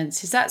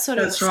consonants. Is that sort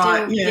of That's still,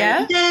 right,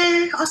 yeah?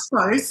 Yeah, I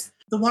suppose.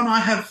 The one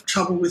I have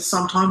trouble with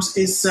sometimes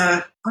is,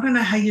 I don't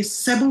know how you,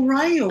 Sebel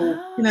Ray,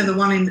 or, the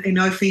one in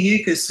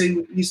Ophiuchus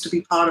who used to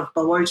be part of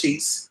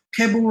Boötes.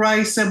 Kebel Ray,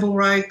 Sebel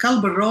Ray,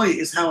 Kalbaroy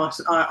is how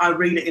I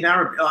read it in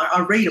Arabic.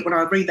 I read it when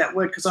I read that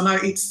word because I know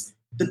it's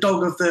the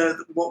dog of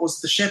what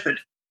was the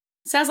shepherd.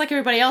 Sounds like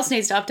everybody else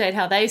needs to update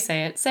how they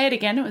say it. Say it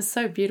again. It was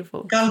so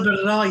beautiful.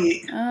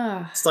 Galbarai.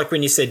 Oh. It's like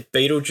when you said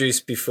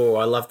Beetlejuice before.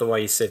 I love the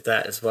way you said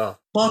that as well.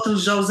 Bottle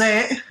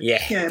José.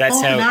 Yeah,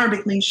 that's how. In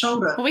Arabic means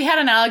shoulder. Well, we had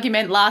an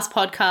argument last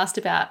podcast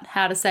about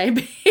how to say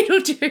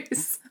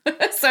Beetlejuice.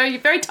 So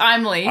you're very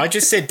timely. I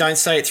just said don't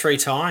say it 3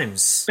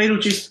 times.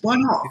 Beetlejuice, why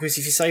not? Because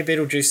if you say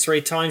Beetlejuice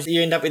 3 times,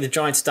 you end up with a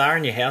giant star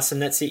in your house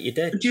and that's it, you're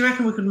dead. Do you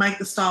reckon we could make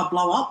the star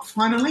blow up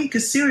finally?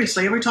 Because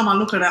seriously, every time I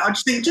look at it, I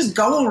just think, just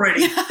go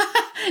already.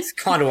 It's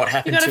kind of what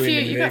happened to him in the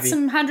movie. You got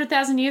some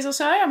 100,000 years or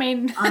so? I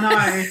mean...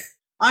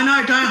 I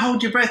know, don't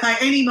hold your breath.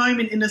 Any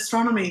moment in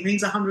astronomy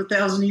means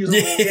 100,000 years or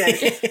more.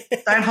 Yeah.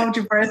 Don't hold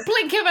your breath.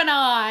 Blink of an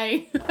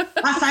eye.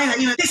 I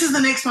say that, this is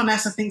the next one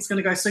NASA thinks is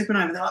going to go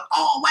supernova. They're like,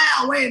 oh,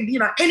 wow, when?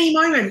 Any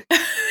moment.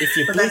 If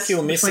you blink,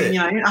 you'll miss it.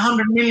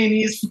 100 million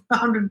years,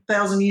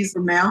 100,000 years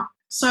from now.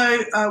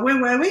 So where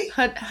were we?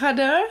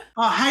 Hadar.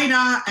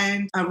 Hadar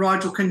and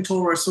Rigel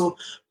Kentaurus, or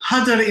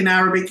Hadar in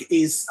Arabic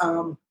is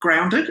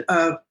grounded.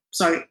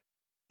 So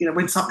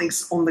when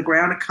something's on the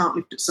ground, it can't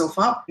lift itself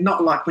up.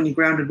 Not like when you're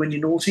grounded when you're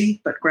naughty,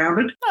 but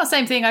grounded. Oh,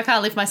 same thing. I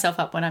can't lift myself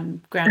up when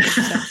I'm grounded.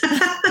 So.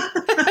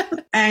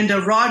 And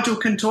Rigel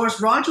Kentaurus.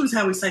 Rigel is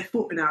how we say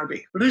foot in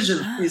Arabic.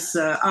 Rijl is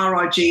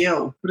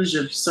R-I-G-L.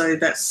 Rijl. So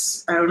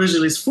that's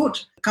Rijl is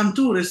foot.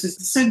 Kentaurus is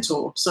the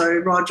centaur. So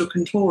Rigel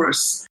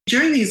Kentaurus.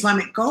 During the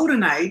Islamic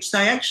Golden Age,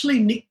 they actually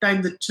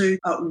nicknamed the two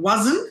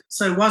Wazn.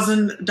 So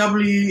Wazn,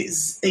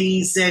 W-E-Z-N,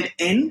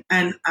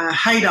 and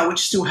Hadar, which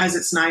still has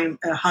its name,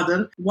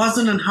 Hadar.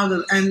 Wazn and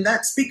Hadar. And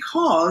that's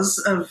because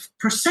of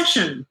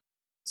precession.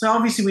 So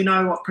obviously we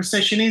know what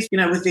precession is.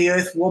 With the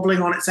Earth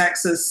wobbling on its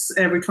axis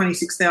every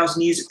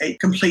 26,000 years, it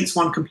completes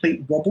one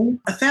complete wobble.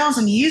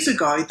 1,000 years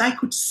ago, they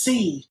could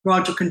see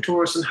Rigel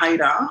Kentaurus and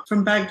Hadar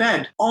from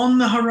Baghdad on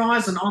the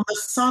horizon, on the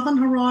southern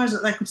horizon.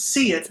 They could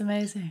see it. It's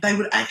amazing. They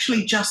would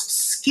actually just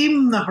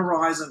skim the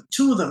horizon,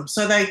 2 of them.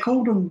 So they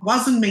called them,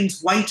 Wazn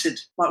means weighted,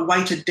 like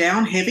weighted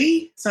down,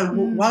 heavy. So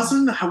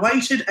Wazn,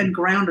 weighted and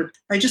grounded.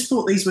 They just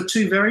thought these were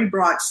 2 very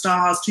bright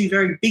stars, 2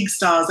 very big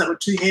stars that were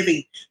too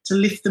heavy to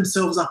lift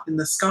themselves up in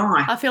the sky.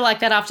 I feel like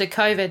that after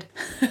COVID.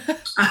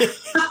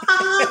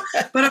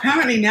 But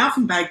apparently now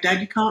from Baghdad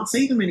you can't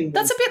see them anymore.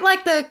 That's a bit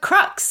like the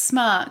Crux,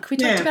 Mark. We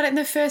talked about it in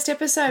the first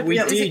episode. We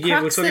did, yeah.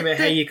 We were talking about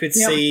how you could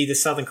see the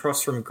Southern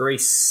Cross from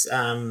Greece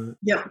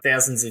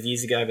thousands of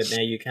years ago, but now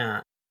you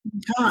can't. You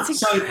can't.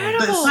 So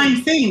the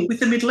same thing with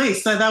the Middle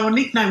East. So they were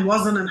nicknamed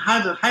Wazn and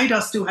Hadar.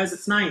 Hadar still has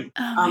its name.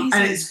 And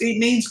it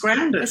means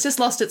grounded. It's just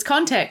lost its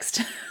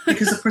context.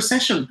 Because of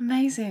precession.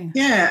 Amazing.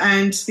 Yeah,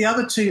 and the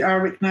other 2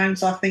 Arabic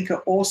names I think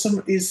are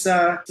awesome is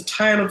the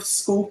tail of the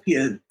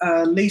scorpion,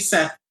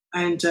 Lisath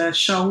and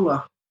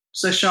Shaula.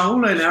 So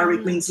Shaula in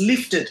Arabic means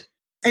lifted.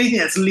 Anything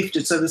that's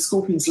lifted, so the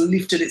scorpion's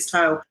lifted its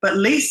tail. But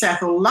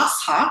Lisath or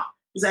Lasha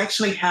is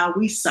actually how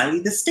we say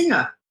the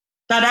stinger.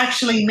 That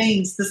actually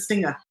means the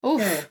stinger.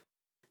 Oof.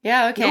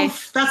 Yeah, okay.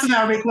 Oof, that's an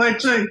Arabic word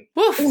too.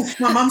 Oof. Oof.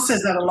 My mum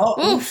says that a lot.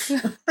 Oof.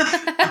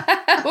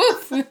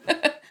 Oof.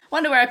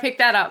 Wonder where I picked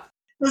that up.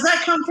 Does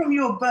that come from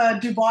your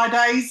Dubai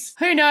days?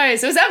 Who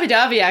knows? It was Abu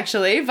Dhabi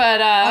actually, but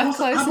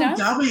close Abu now.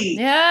 Dhabi.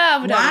 Yeah,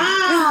 Abu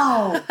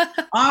Dhabi.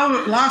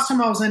 Wow. Last time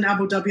I was in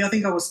Abu Dhabi, I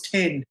think I was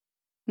 10.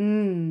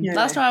 Yeah.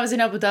 Last time I was in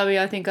Abu Dhabi,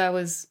 I think I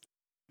was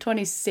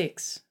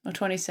 26 or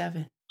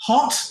 27.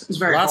 Hot? It was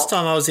very hot. Last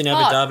time I was in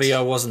Abu Dhabi,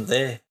 I wasn't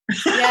there.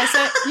 Yeah,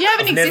 so you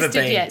haven't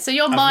existed yet. So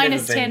you're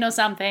minus 10 or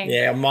something.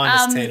 Yeah, I'm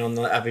minus 10 on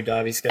the Abu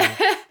Dhabi scale.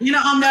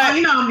 I'm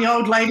the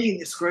old lady in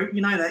this group. You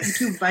know that. You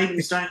kill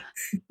babies, don't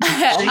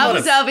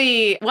Abu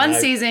Dhabi,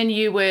 season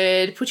you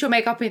would put your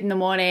makeup in the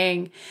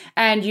morning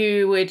and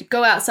you would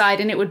go outside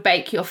and it would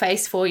bake your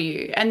face for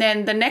you. And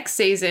then the next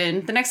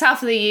season, the next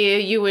half of the year,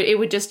 you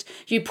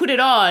put it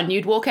on,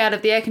 you'd walk out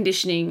of the air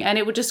conditioning and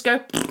it would just go...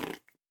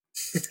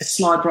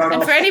 slide right off.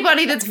 And for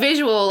anybody that's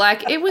visual,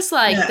 it was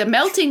like the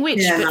melting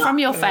witch, but from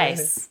your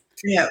face.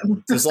 Yeah.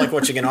 It was like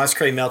watching an ice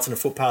cream melt on a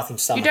footpath in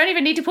summer. You don't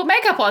even need to put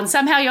makeup on.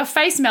 Somehow your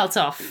face melts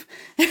off.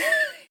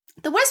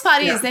 The worst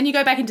part is then you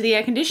go back into the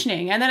air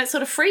conditioning and then it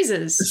sort of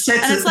freezes.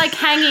 And it's like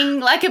hanging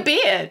like a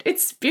beard.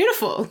 It's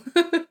beautiful.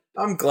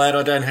 I'm glad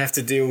I don't have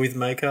to deal with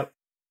makeup.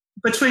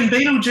 Between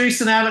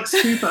Beetlejuice and Alex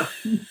Cooper.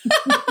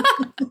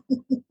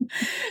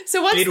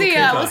 So what's the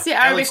Arabic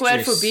Alex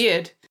word Juice. for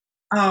beard?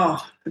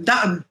 Oh,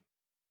 Dutton.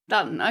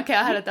 Dutton. Okay,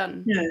 I had it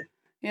done. Yeah.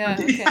 Yeah,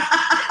 okay.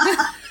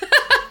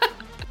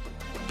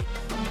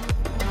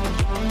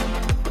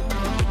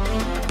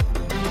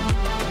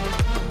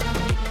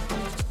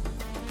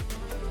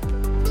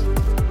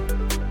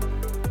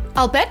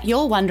 I'll bet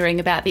you're wondering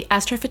about the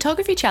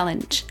Astrophotography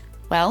Challenge.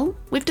 Well,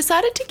 we've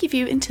decided to give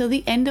you until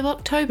the end of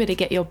October to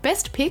get your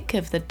best pick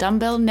of the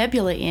Dumbbell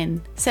Nebula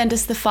in. Send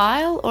us the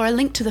file or a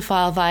link to the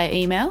file via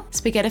email,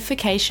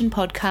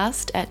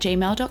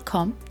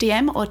 spaghettificationpodcast@gmail.com,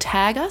 DM or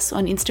tag us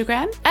on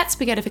Instagram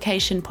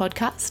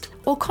 @spaghettificationpodcast,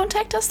 or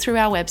contact us through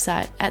our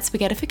website at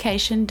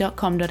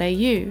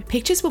spaghettification.com.au.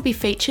 Pictures will be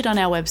featured on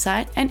our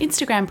website and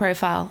Instagram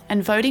profile,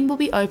 and voting will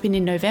be open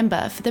in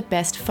November for the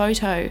best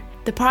photo.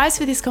 The prize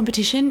for this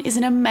competition is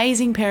an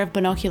amazing pair of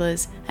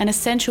binoculars, an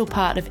essential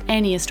part of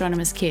any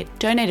astronomer's kit,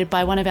 donated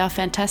by one of our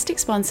fantastic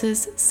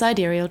sponsors,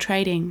 Sidereal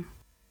Trading.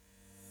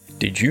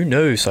 Did you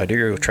know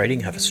Sidereal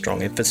Trading have a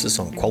strong emphasis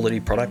on quality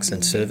products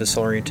and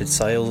service-oriented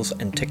sales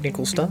and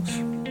technical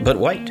staff? But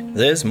wait,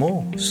 there's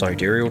more.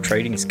 Sidereal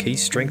Trading's key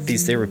strength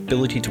is their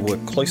ability to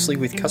work closely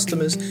with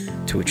customers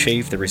to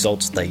achieve the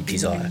results they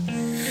desire.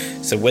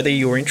 So whether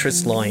your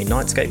interests lie in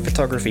nightscape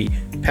photography,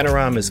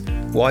 panoramas,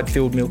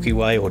 wide-field Milky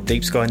Way or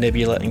deep sky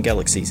nebula and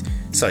galaxies,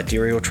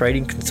 Sidereal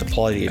Trading can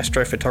supply the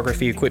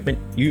astrophotography equipment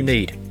you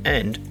need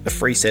and a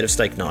free set of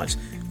steak knives.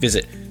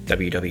 Visit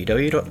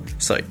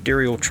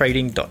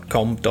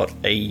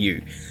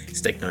www.siderealtrading.com.au.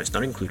 Steak knives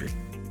not included.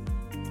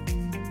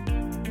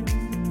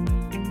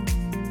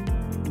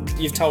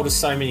 You've told us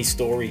so many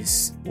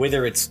stories,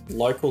 whether it's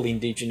local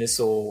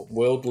Indigenous or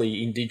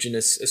worldly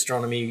Indigenous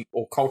astronomy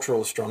or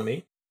cultural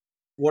astronomy,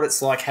 what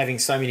it's like having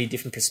so many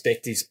different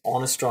perspectives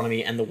on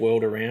astronomy and the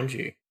world around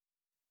you.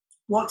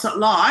 What's it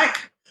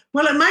like?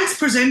 Well, it makes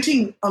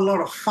presenting a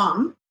lot of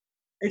fun.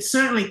 It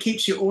certainly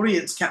keeps your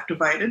audience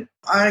captivated.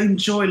 I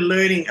enjoy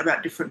learning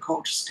about different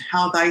cultures,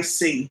 how they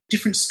see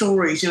different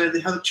stories, how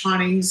the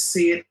Chinese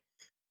see it,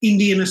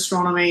 Indian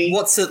astronomy.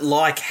 What's it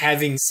like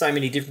having so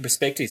many different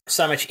perspectives,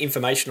 so much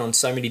information on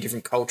so many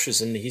different cultures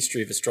and the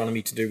history of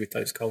astronomy to do with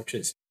those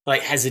cultures?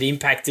 Like, has it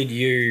impacted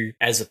you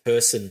as a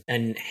person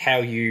and how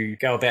you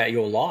go about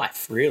your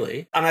life,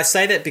 really? And I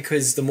say that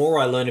because the more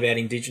I learn about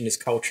Indigenous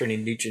culture and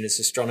Indigenous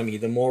astronomy,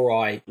 the more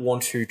I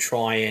want to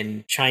try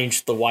and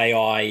change the way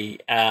I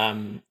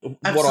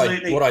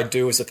what I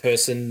do as a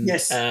person,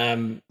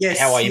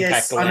 how I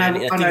impact the land,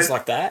 things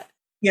like that.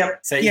 Yep.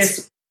 So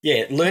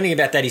learning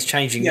about that is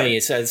changing me.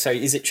 So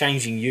is it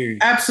changing you?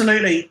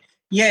 Absolutely.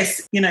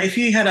 Yes. If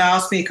you had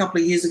asked me a couple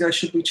of years ago,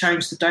 should we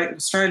change the date of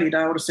Australia Day,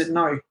 I would have said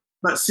no.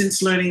 But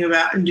since learning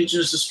about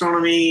Indigenous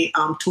astronomy,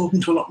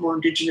 talking to a lot more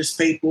Indigenous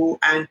people,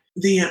 and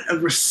the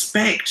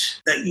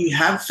respect that you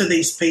have for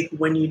these people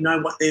when you know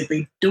what they've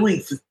been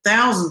doing for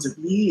thousands of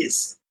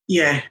years,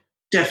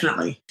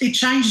 definitely. It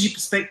changes your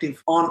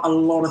perspective on a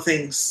lot of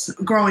things.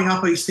 Growing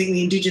up, I used to think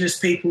the Indigenous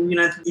people,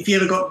 if you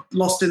ever got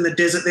lost in the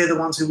desert, they're the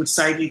ones who would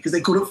save you because they're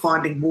good at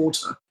finding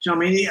water. Do you know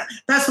what I mean?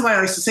 That's the way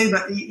I used to see it,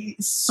 but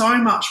it's so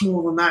much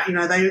more than that.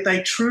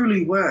 They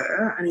truly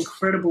were an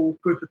incredible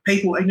group of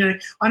people.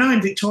 And, I know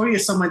in Victoria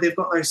somewhere they've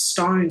got those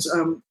stones.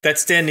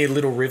 That's down near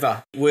Little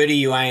River,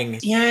 Werdi Yuang.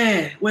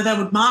 Yeah, where they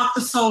would mark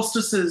the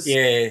solstices.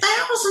 Yeah.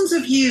 Thousands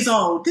of years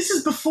old. This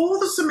is before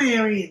the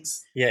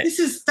Sumerians. Yeah. This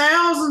is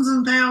thousands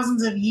and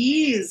thousands of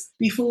years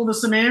before the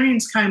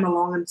Sumerians came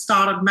along and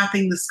started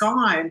mapping the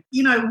sky. And,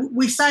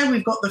 we say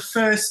we've got the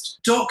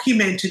first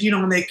documented,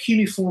 on their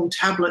cuneiform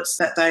tablets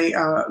that they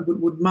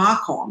would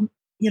mark on,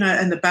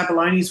 and the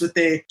Babylonians with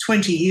their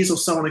 20 years or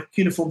so on a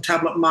cuneiform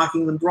tablet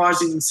marking the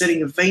rising and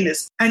setting of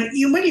Venus. And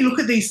when you look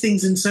at these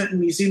things in certain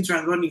museums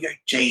around the world, you go,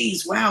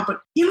 geez, wow.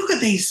 But you look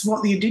at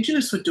what the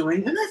Indigenous were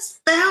doing, and that's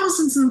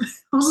thousands and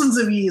thousands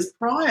of years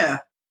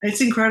prior.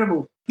 It's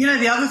incredible.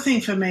 The other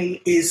thing for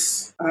me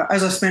is,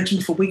 as I mentioned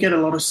before, we get a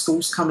lot of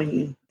schools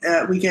coming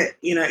in. We get,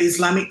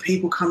 Islamic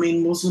people come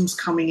in, Muslims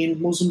coming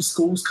in, Muslim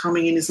schools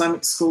coming in,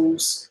 Islamic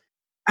schools.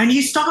 And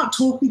you start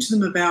talking to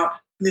them about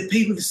the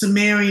people, the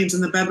Sumerians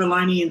and the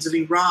Babylonians of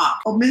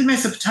Iraq. Or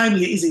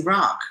Mesopotamia is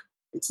Iraq.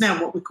 It's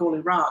now what we call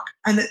Iraq.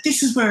 And that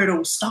this is where it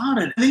all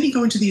started. And then you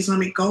go into the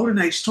Islamic Golden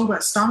Age, talk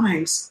about star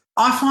names.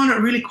 I find it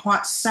really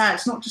quite sad.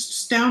 It's not just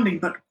astounding,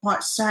 but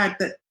quite sad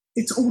that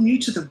it's all new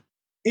to them.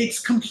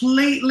 It's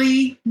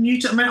completely new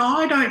to them. I mean,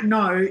 I don't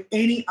know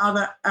any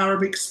other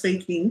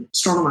Arabic-speaking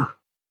astronomer.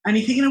 And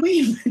you think, we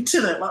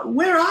invented it. Like,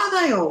 where are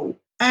they all?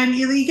 And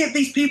you get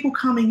these people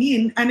coming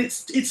in and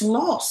it's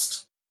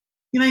lost.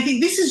 You know, you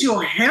think this is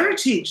your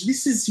heritage,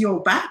 this is your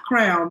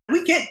background.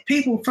 We get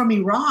people from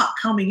Iraq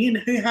coming in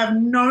who have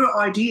no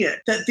idea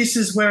that this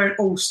is where it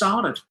all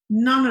started.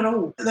 None at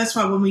all. That's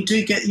why when we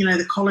do get, you know,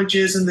 the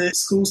colleges and the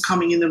schools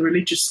coming in, the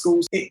religious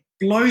schools, it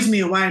blows me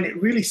away and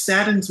it really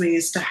saddens me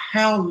as to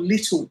how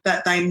little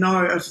that they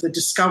know of the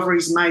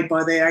discoveries made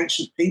by their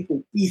ancient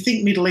people. You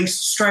think Middle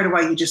East, straight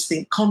away you just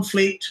think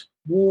conflict,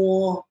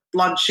 war,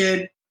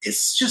 bloodshed.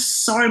 It's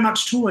just so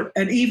much to it.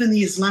 And even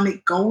the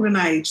Islamic Golden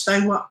Age, they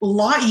were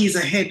light years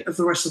ahead of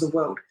the rest of the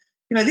world.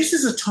 You know, this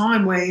is a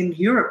time where in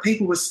Europe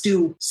people were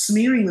still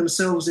smearing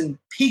themselves in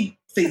pig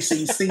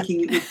feces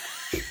thinking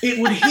it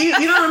would heal.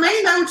 You know what I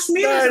mean? They would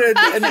smear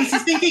themselves in pig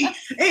feces thinking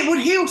it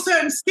would heal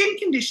certain skin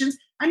conditions.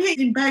 And yet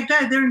in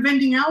Baghdad they're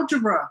inventing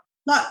algebra.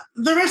 Like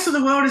the rest of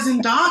the world is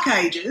in dark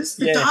ages,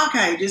 dark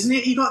ages, and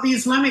yet you got the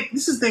Islamic,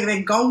 this is their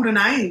golden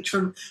age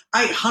from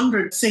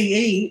 800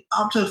 CE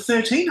up to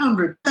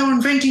 1300. They were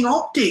inventing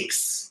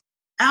optics,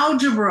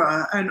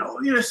 algebra, and,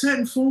 you know,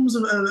 certain forms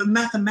of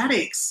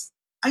mathematics.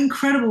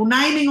 Incredible,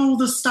 naming all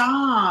the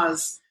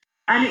stars.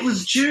 And it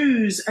was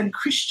Jews and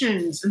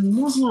Christians and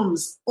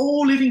Muslims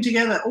all living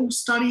together, all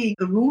studying.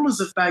 The rulers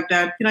of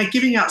Baghdad, you know,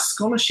 giving out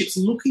scholarships,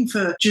 looking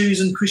for Jews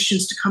and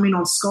Christians to come in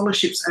on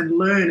scholarships and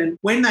learn. And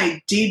when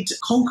they did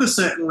conquer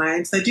certain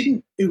lands, they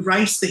didn't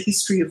erase the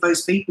history of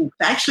those people.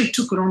 They actually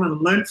took it on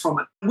and learnt from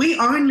it. We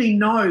only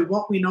know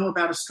what we know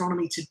about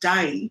astronomy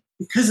today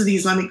because of the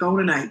Islamic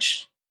Golden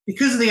Age,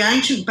 because of the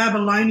ancient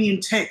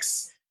Babylonian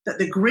texts that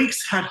the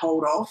Greeks had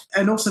hold of,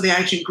 and also the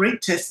ancient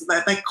Greek texts,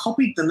 that they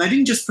copied them. They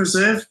didn't just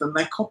preserve them,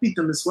 they copied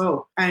them as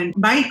well and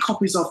made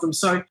copies of them.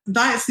 So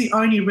that's the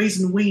only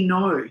reason we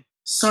know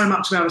so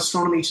much about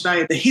astronomy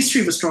today. The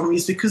history of astronomy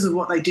is because of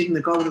what they did in the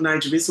Golden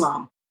Age of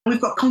Islam. We've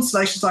got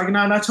constellations like, and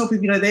I tell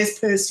people, you know, there's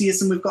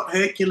Perseus and we've got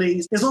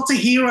Hercules. There's lots of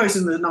heroes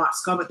in the night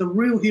sky, but the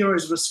real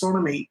heroes of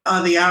astronomy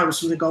are the Arabs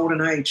from the Golden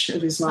Age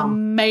of Islam.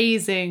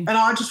 Amazing. And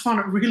I just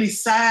find it really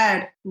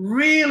sad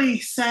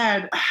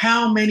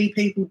how many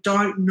people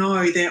don't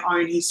know their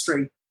own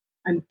history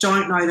and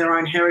don't know their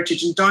own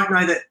heritage and don't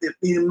know that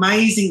the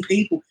amazing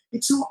people,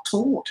 it's not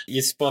taught.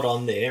 You're spot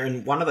on there.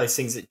 And one of those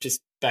things that just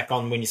back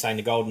on when you're saying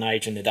the Golden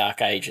Age and the Dark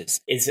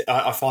Ages is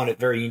I find it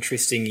very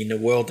interesting in a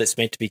world that's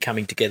meant to be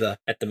coming together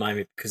at the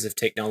moment because of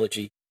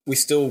technology. We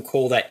still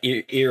call that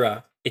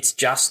era, it's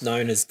just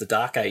known as the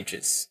Dark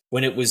Ages,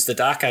 when it was the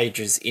Dark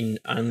Ages in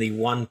only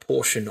one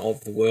portion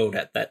of the world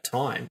at that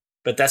time.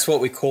 But that's what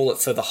we call it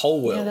for the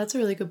whole world. Yeah, that's a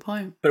really good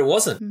point. But it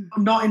wasn't.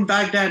 Not in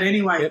Baghdad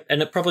anyway. Yep.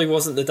 And it probably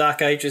wasn't the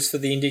Dark Ages for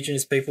the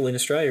Indigenous people in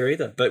Australia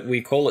either, but we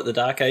call it the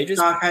Dark Ages.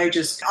 Dark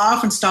Ages. I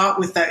often start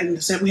with that in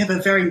the sense we have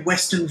a very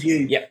Western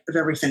view of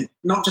everything,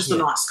 not just the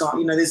night sky.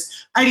 You know, there's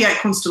 88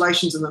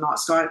 constellations in the night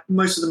sky.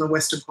 Most of them are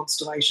Western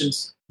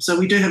constellations. So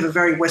we do have a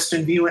very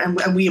Western view and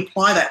we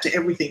apply that to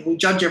everything. We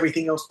judge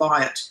everything else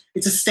by it.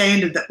 It's a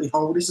standard that we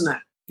hold, isn't it?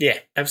 Yeah,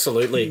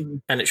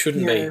 absolutely. And it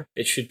shouldn't be.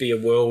 It should be a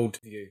world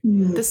view.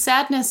 The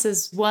sadness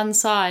is one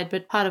side,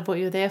 but part of what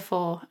you're there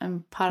for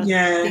and part of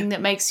the thing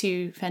that makes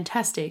you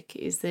fantastic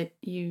is that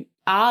you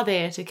are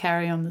there to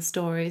carry on the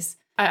stories.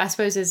 I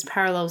suppose there's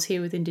parallels here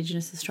with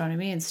Indigenous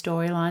astronomy and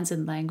storylines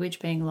and language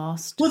being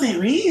lost. Well,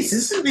 there is,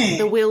 isn't there?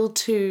 The will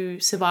to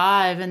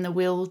survive and the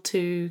will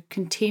to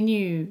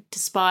continue,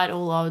 despite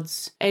all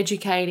odds,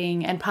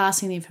 educating and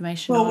passing the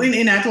information on. Well,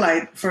 in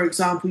Adelaide, for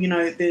example, you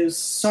know, there's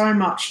so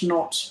much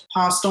not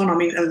passed on. I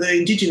mean, the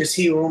Indigenous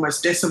here were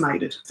almost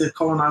decimated, the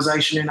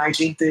colonisation in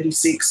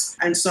 1836.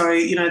 And so,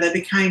 you know, they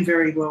became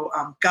very well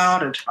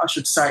guarded, I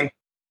should say.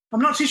 I'm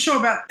not too sure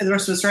about the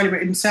rest of Australia,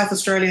 but in South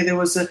Australia there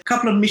was a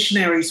couple of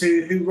missionaries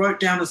who wrote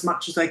down as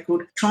much as they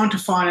could, trying to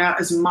find out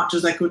as much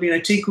as they could. You know,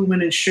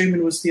 Tegelman and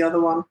Sherman was the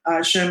other one.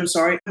 Sherman.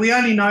 We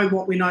only know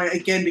what we know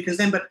again because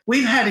then, but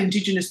we've had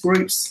Indigenous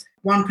groups.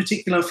 One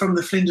particular from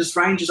the Flinders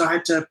Ranges, I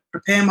had to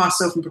prepare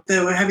myself and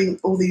they were having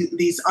all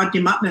these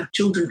Adnyamatna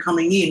children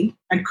coming in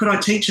and could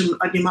I teach them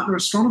Adnyamatna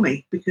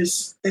astronomy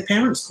because their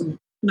parents couldn't.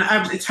 You know,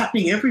 it's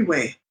happening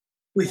everywhere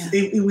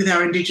with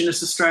our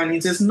Indigenous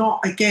Australians.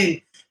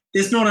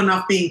 There's not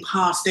enough being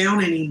passed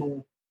down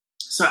anymore.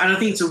 So, and I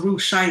think it's a real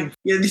shame.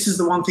 Yeah, this is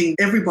the one thing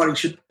everybody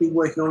should be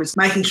working on is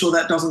making sure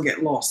that doesn't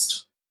get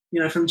lost, you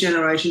know, from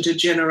generation to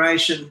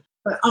generation.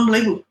 But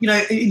unbelievable, you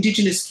know,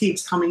 Indigenous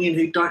kids coming in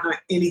who don't know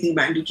anything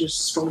about Indigenous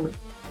astronomy.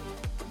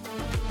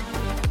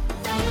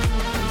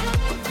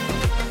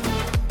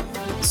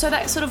 So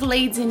that sort of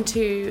leads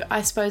into,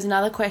 I suppose,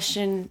 another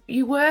question.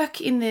 You work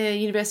in the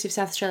University of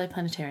South Australia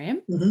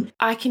Planetarium. Mm-hmm.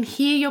 I can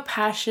hear your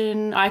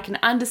passion. I can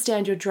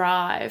understand your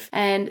drive.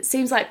 And it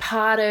seems like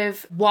part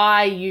of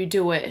why you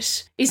do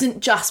it isn't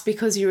just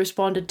because you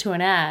responded to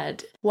an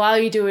ad. Why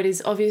you do it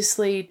is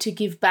obviously to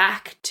give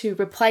back, to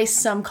replace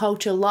some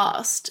culture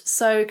lost.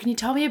 So can you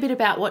tell me a bit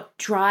about what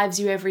drives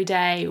you every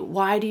day?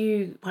 Why do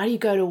you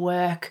go to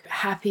work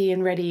happy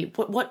and ready?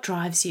 What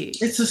drives you?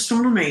 It's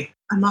astronomy.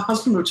 And my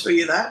husband will tell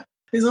you that.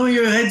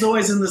 Your head's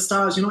always in the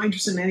stars. You're not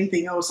interested in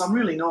anything else. I'm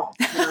really not.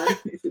 You know,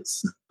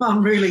 I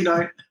really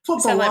don't.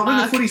 Football. Like when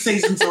the footy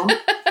season's on.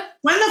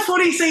 When the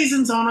footy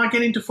season's on, I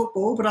get into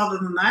football. But other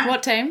than that,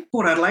 what team?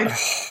 Port Adelaide,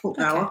 Port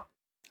Power.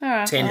 All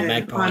right. Pretend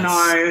magpies. I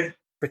know.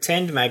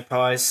 Pretend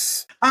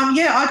magpies.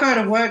 Yeah, I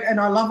go to work and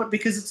I love it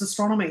because it's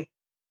astronomy,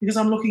 because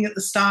I'm looking at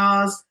the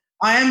stars.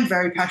 I am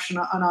very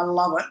passionate and I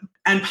love it.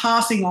 And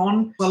passing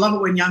on, I love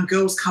it when young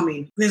girls come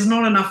in. There's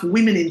not enough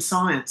women in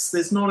science.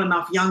 There's not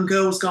enough young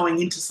girls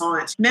going into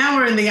science. Now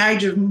we're in the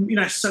age of,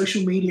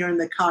 social media and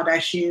the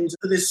Kardashians.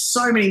 There's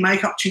so many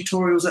makeup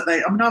tutorials that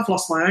I've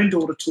lost my own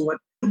daughter to it.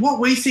 What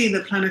we see in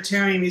the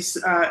planetarium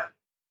is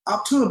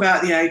up to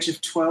about the age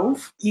of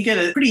 12. You get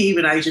a pretty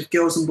even age of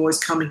girls and boys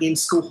coming in,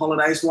 school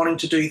holidays, wanting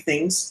to do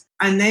things.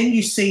 And then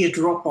you see a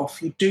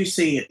drop-off. You do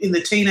see it. In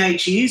the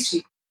teenage years,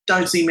 you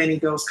don't see many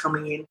girls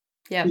coming in.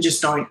 Yeah. You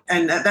just don't.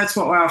 And that's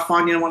what I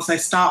find, once they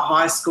start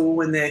high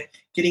school and they're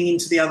getting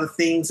into the other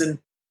things, and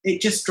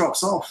it just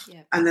drops off.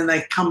 Yeah. And then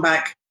they come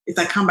back. If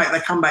they come back, they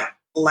come back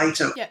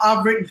later. Yeah.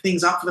 I've written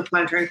things up for the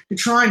planetarium to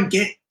try and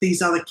get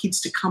these other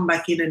kids to come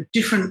back in, and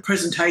different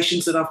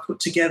presentations that I've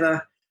put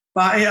together.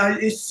 But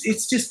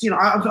it's just,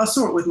 I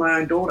saw it with my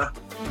own daughter.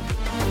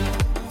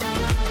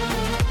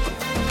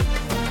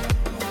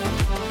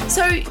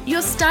 So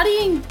you're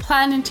studying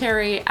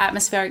planetary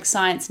atmospheric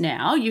science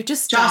now. You've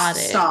just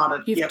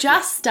started. You've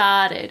just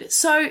started.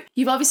 So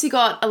you've obviously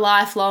got a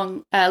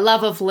lifelong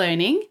love of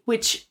learning,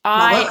 which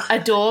I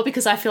adore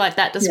because I feel like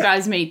that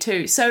describes me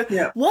too. So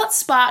what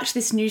sparked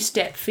this new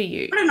step for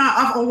you? I don't know.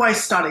 I've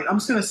always studied. I'm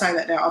just going to say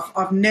that now.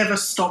 I've never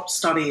stopped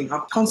studying.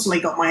 I've constantly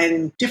got my head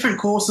in different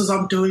courses.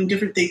 I'm doing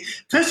different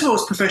things. First of all,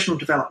 it's professional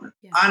development.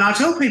 Yeah. And I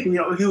tell people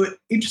who are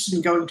interested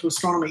in going into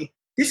astronomy,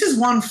 this is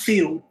one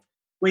field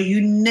where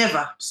you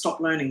never stop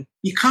learning.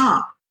 You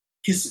can't,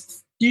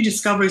 because new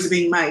discoveries are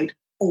being made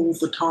all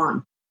the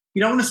time.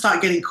 You don't want to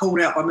start getting called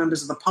out by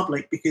members of the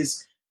public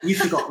because you've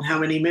forgotten how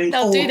many moons.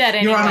 They'll do that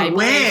anyway.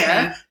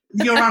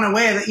 You're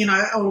unaware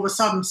that, all of a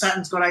sudden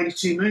Saturn's got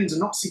 82 moons and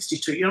not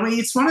 62.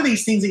 It's one of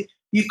these things that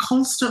you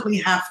constantly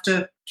have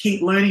to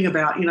keep learning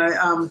about,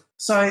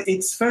 So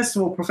it's, first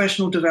of all,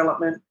 professional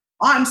development.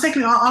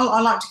 Secondly,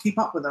 I like to keep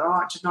up with it. I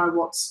like to know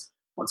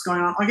what's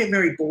going on. I get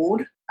very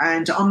bored.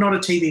 And I'm not a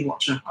TV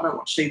watcher. I don't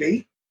watch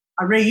TV.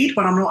 I read,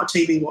 but I'm not a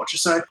TV watcher.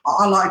 So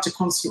I like to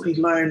constantly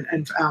learn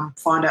and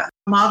find out.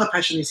 My other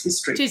passion is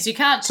history. Jeez, you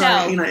can't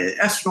tell.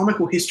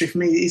 Astronomical history for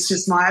me is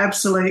just my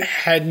absolute... I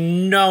had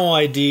no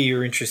idea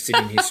you're interested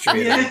in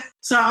history. Yeah.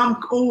 So I'm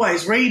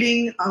always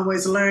reading,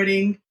 always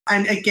learning.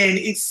 And again,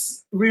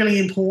 it's really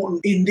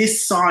important in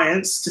this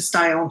science to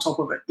stay on top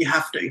of it. You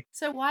have to.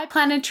 So why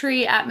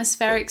planetary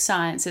atmospheric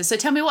sciences? So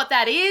tell me what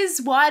that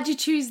is. Why did you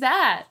choose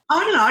that?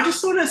 I don't know. I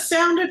just sort of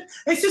sounded...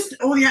 It's just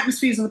all the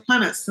atmospheres of the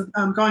planets,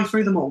 going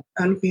through them all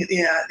and looking at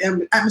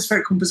the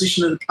atmospheric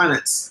composition of the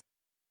planets.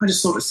 I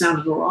just thought it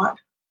sounded all right.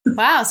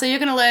 Wow, so you're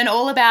going to learn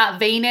all about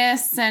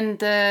Venus and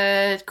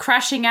the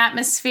crashing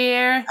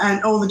atmosphere.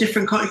 And all the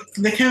different,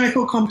 the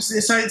chemical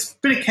composition. So it's a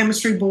bit of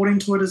chemistry brought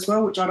into it as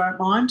well, which I don't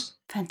mind.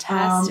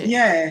 Fantastic.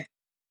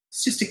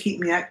 It's just to keep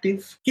me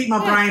active, keep my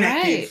brain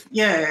active.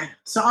 Yeah.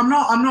 So I'm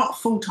not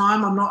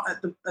full-time. I'm not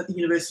at the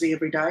university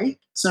every day.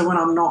 So when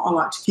I'm not, I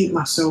like to keep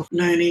myself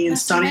learning and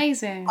studying.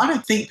 That's amazing. I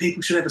don't think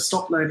people should ever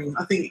stop learning.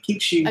 I think it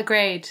keeps you...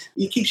 Agreed.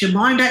 It keeps your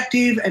mind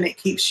active and it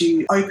keeps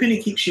you open.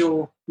 It keeps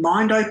your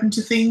mind open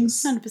to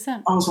things.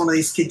 100%. I was one of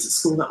these kids at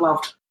school that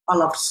I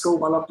loved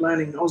school. I loved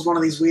learning. I was one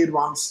of these weird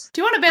ones.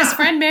 Do you want a best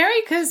friend,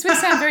 Mary? Because we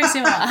sound very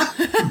similar.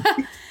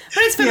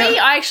 But it's for me,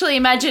 I actually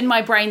imagine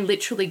my brain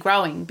literally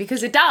growing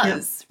because it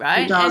does,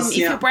 right? It does, and if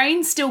your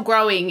brain's still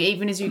growing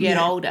even as you get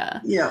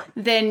older,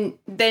 then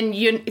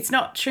it's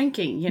not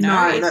shrinking,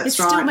 No, it's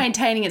still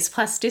maintaining its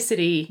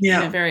plasticity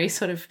in a very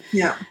sort of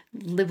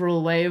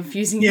liberal way of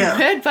using the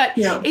word, but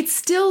it's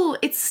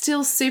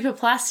still super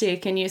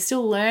plastic and you're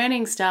still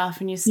learning stuff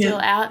and you're still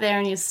out there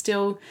and you're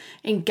still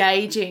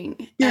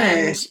engaging.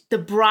 And the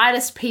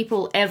brightest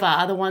people ever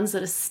are the ones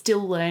that are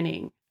still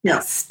learning.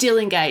 Yeah. Still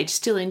engaged,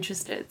 still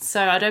interested.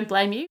 So I don't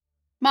blame you.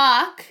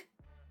 Mark,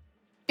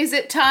 is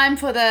it time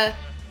for the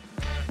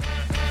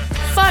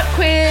FOT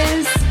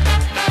quiz?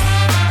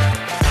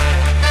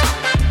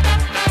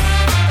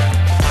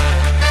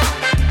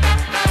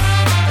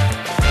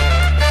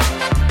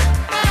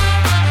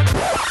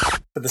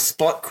 For the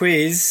spot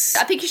quiz.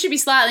 I think you should be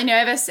slightly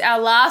nervous. Our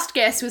last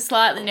guest was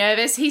slightly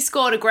nervous. He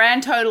scored a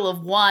grand total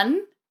of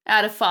 1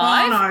 out of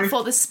 5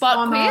 for the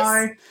spot quiz.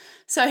 No.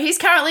 So he's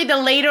currently the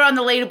leader on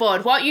the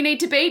leaderboard. What you need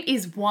to beat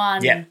is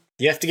 1. Yeah.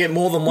 You have to get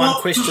more than one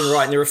question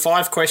right, and there are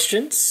 5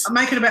 questions.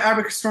 Make it about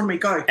Arabic astronomy.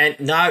 Go. And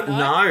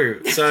no.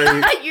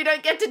 So you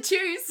don't get to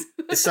choose.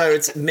 So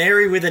it's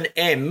Mary with an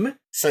M.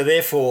 So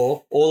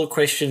therefore, all the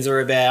questions are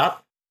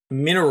about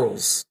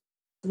minerals.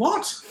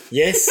 What?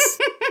 Yes.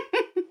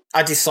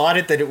 I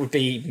decided that it would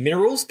be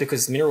minerals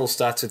because mineral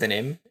starts with an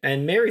M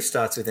and Mary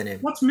starts with an M.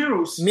 What's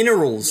minerals?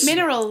 Minerals.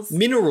 Minerals.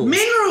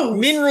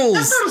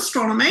 That's not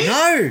astronomy.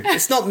 No,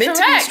 it's not meant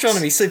to be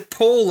astronomy. So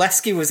Paul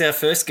Lasky was our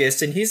first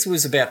guest and his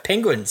was about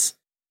penguins.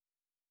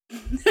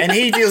 And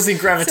he deals in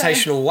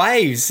gravitational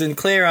waves and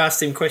Claire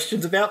asked him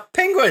questions about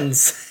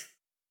penguins.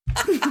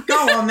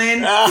 Go on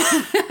then.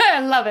 I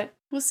love it.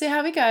 We'll see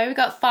how we go. We've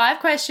got 5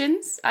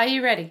 questions. Are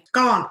you ready?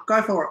 Go on.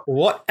 Go for it.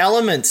 What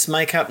elements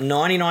make up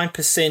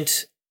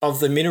 99% of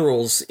the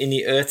minerals in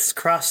the Earth's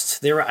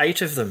crust. There are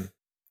 8 of them.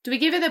 Do we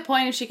give her the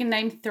point if she can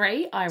name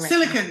 3? I reckon.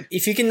 Silicon.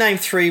 If you can name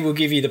 3, we'll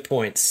give you the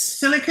points.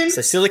 Silicon.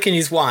 So silicon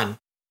is 1.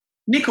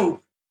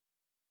 Nickel.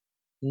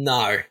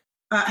 No.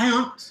 Hang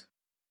on.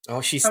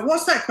 Oh, she's...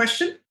 What's that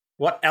question?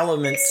 What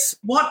elements...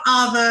 What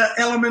are the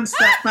elements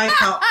that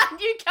make up?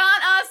 You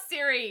can't ask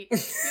Siri.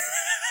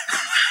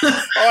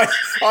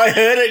 I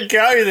heard it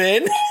go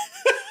then.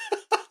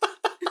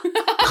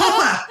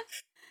 Copper.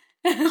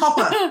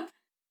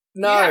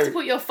 You have to No.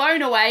 put your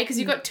phone away because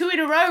you got 2 in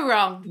a row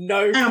wrong.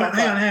 No. Hang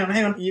copper.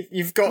 on.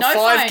 You've got No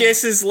 5 phone.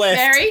 guesses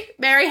left.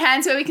 Mary,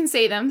 hands where we can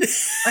see them.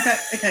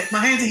 Okay. My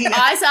hands are here.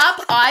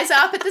 Eyes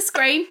up at the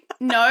screen.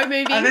 No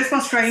moving. That's my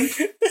screen.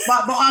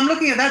 But I'm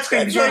looking at that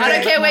screen. That's because right. I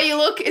don't care where you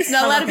look. It's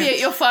not allowed to be at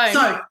your phone.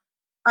 So,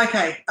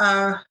 okay.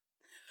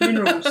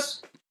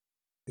 Minerals.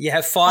 You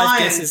have 5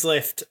 Iron. guesses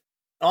left.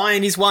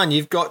 Iron is 1.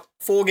 You've got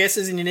 4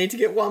 guesses and you need to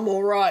get 1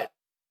 more right.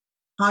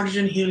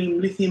 Hydrogen,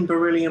 helium, lithium,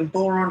 beryllium,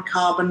 boron,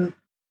 carbon.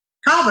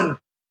 Carbon.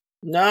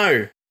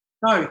 No.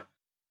 No.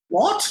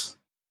 What?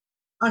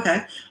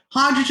 Okay.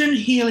 Hydrogen,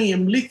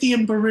 helium,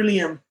 lithium,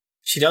 beryllium.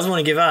 She doesn't want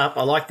to give up.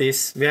 I like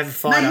this. We have a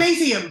fighter.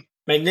 Magnesium.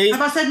 Magnesium.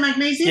 Have I said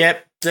magnesium?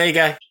 Yep. There you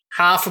go.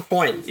 Half a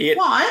point.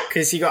 Why?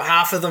 Because you got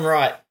half of them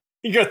right.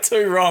 You got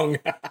 2 wrong.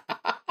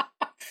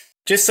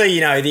 Just so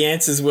you know, the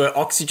answers were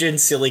oxygen,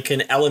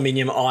 silicon,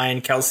 aluminium,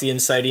 iron, calcium,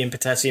 sodium,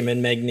 potassium,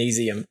 and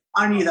magnesium.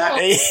 I knew that.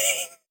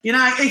 You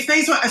know, if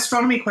these were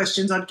astronomy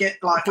questions, I'd get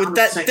like. But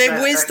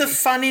 100% where's the correct.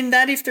 fun in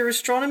that if they're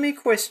astronomy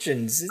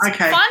questions? It's-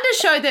 Okay. Fun to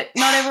show that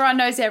not everyone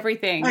knows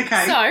everything.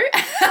 Okay. So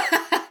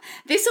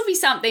this will be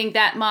something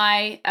that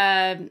my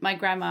my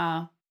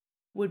grandma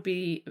would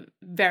be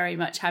very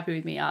much happy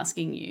with me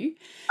asking you.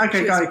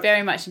 Okay, She was go.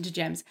 very much into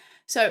gems.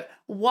 So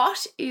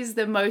what is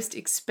the most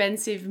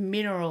expensive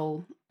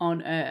mineral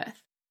on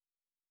Earth?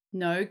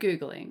 No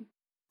Googling.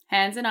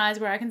 Hands and eyes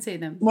where I can see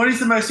them. What is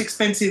the most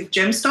expensive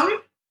gemstone?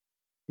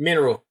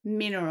 Mineral.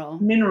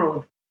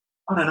 Mineral.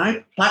 I don't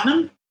know.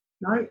 Platinum?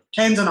 No.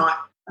 Tanzanite.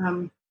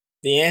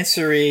 The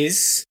answer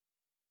is,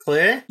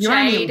 Claire?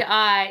 Uranium.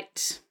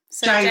 Jadeite.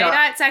 So Jadeite.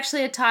 jadeite's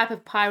actually a type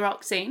of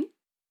pyroxene,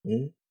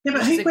 Yeah, but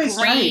which who is wears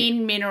a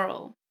green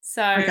mineral.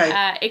 So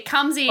Okay. it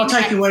comes in I'll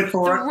take your word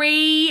for it.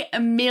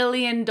 $3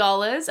 million,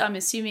 I'm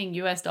assuming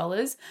US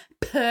dollars,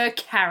 per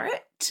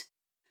carat.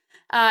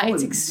 It's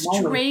Holy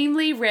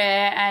extremely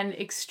rare and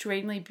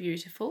extremely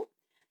beautiful.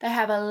 They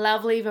have a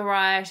lovely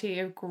variety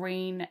of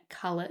green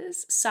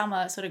colours. Some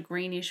are sort of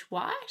greenish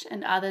white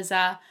and others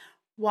are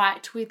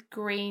white with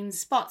green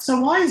spots. So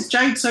why is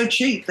jade so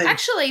cheap then?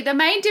 Actually, the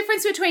main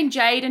difference between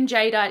jade and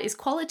jadeite is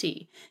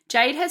quality.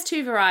 Jade has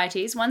 2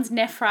 varieties. One's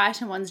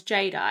nephrite and one's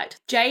jadeite.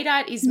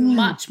 Jadeite is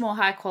much more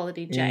high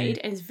quality jade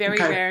and is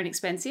very Okay. rare and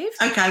expensive.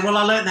 Okay, well,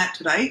 I learned that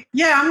today.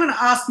 Yeah, I'm going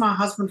to ask my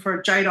husband for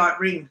a jadeite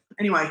ring.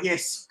 Anyway,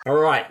 yes. All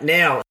right.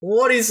 Now,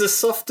 what is the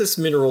softest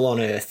mineral on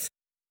Earth?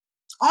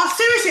 Oh,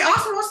 seriously,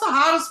 ask me what's the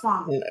hardest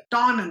one?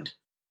 Diamond.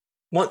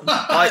 What?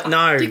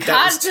 No, You that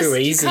can't was too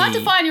easy. You can't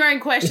define your own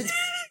questions.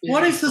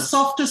 What is the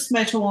softest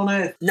metal on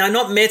Earth? No,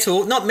 not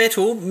metal.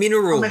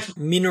 Mineral. Oh, metal.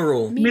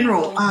 Mineral.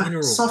 Mineral.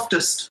 Mineral.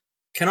 Softest.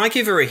 Can I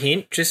give her a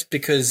hint? Just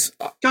because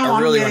Go I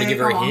on, really yeah, want to give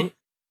her go a on. hint.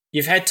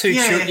 You've had 2.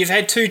 Yeah. You've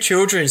had 2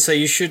 children, so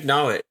you should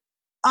know it.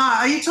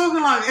 Are you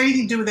talking like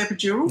anything to do with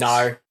epidurals?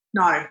 No.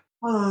 No.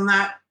 Other than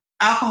that,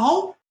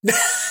 alcohol?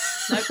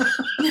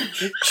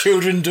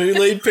 Children do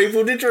lead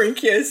people to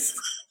drink. Yes.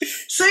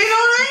 See, you know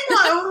what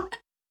I mean? Like,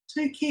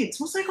 2 kids.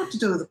 What's that got to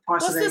do with the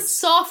price What's of the eggs?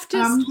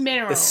 softest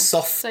mineral? The So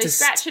you softest.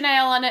 scratch a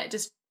nail on it, it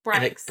just breaks.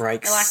 And it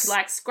breaks.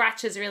 Like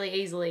scratches really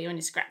easily when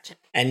you scratch it.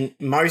 And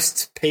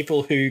most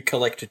people who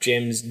collect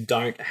gems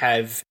don't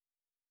have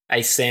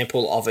a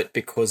sample of it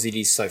because it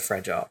is so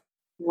fragile.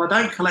 Well,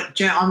 I don't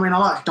collect I mean, I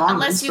like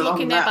diamonds. Unless you but look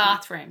other in than their that,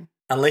 bathroom.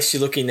 Unless you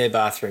look in their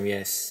bathroom,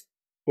 yes.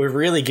 We're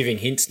really giving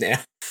hints now.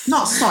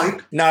 Not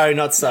soap. No,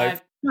 not soap.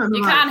 No, No,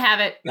 you no. can't have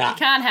it. Nah, You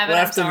can't have it. We'll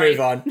I'm have to sorry. move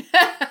on.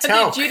 The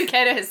Talc.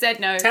 adjudicator has said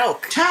no.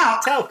 Talc.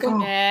 Talc. Talc. Oh,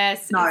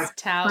 Yes, No, it's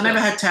talc. I never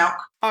had talc.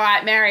 All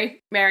right,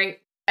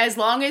 Mary, as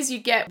long as you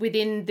get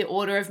within the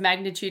order of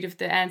magnitude of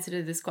the answer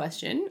to this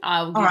question,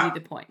 I will give All right. you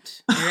the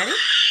point. You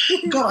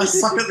ready? God, I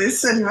suck at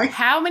this anyway.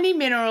 How many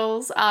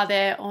minerals are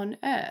there on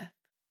Earth?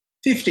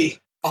 50.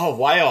 Oh,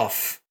 way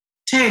off.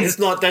 10.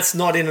 That's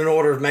not in an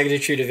order of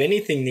magnitude of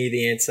anything near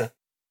the answer.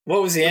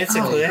 What was the answer,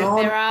 Oh, Claire? God.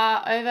 There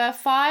are over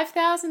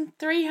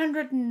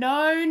 5,300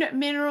 known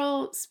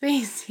mineral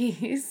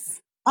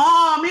species.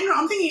 Oh, mineral.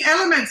 I'm thinking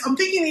elements. I'm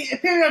thinking the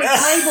periodic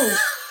table.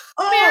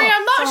 Oh, Mary,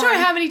 I'm not sorry.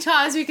 sure how many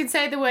times we can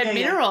say the word Yeah,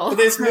 yeah. mineral. Well,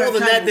 there's more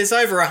than that. Table. There's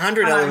over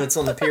 100 Hello. elements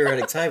on the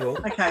periodic table.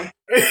 Okay.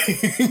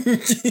 Can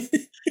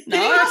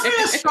you ask me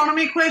an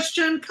astronomy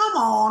question? Come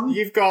on.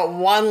 You've got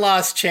one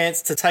last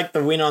chance to take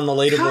the win on the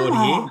leaderboard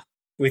Come here on.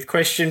 with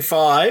question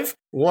 5.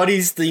 What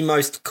is the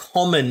most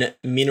common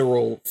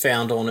mineral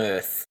found on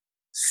Earth?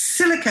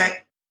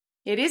 Silicate.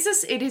 It is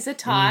a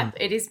type.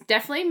 It is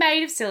definitely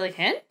made of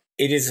silicon.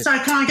 It is. So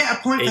can I get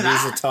a point It for is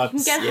that? a type. You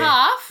can get yeah.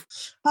 half.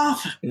 Oh,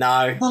 for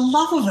No. the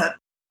love of it.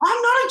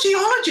 I'm not a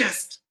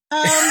geologist.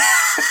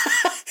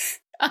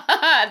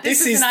 This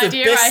was is an the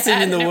idea best I thing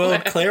had in the and it world,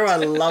 worked. Claire. I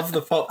love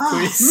the pop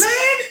quiz.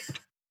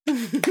 Man,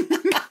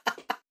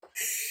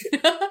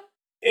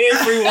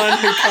 Everyone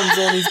who comes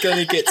on is going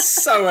to get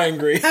so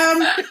angry.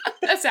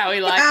 That's how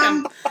we like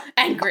them.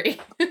 Angry.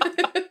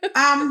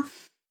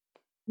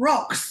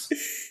 Rocks.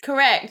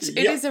 Correct. It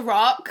Yep. is a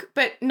rock,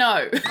 but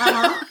no.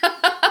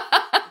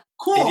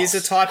 Quartz. It is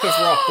a type of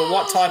rock, but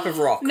what type of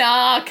rock?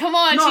 Nah, come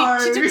on. No.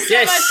 She took so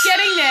Yes. much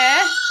getting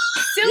there.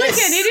 Silicon,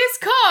 Yes. it is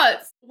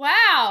quartz.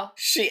 Wow.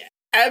 She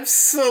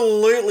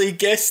absolutely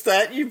guessed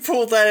that. You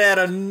pulled that out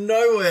of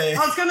nowhere.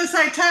 I was going to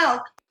say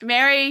talc.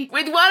 Mary,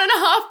 with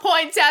 1.5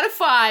 points out of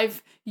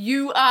 5,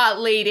 you are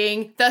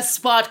leading the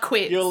spot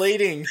quiz. You're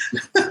leading.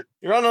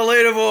 You're on the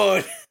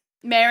leaderboard.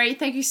 Mary,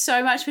 thank you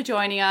so much for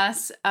joining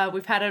us.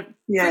 We've had a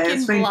Yeah, freaking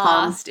it's been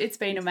blast. fun. It's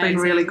been It's amazing.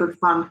 been really good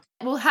fun.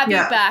 We'll have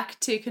Yeah. you back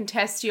to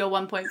contest your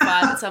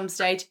 1.5 at some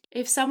stage.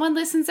 If someone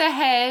listens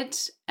ahead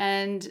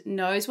and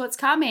knows what's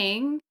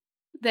coming,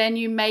 then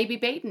you may be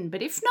beaten.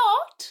 But if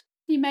not,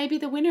 you may be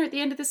the winner at the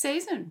end of the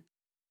season.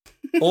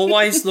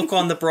 Always look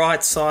on the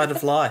bright side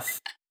of life.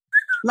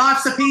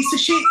 Life's a piece of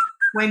shit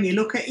when you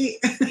look at it.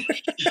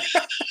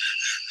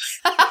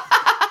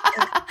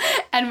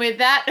 And with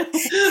that,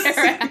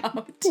 we're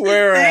out.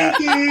 We're out. Thank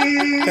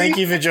you. Thank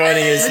you for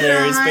joining us,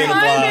 Mary. It's been a Bye,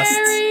 blast.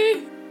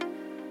 Mary.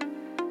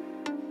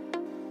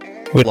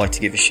 We'd like to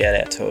give a shout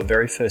out to our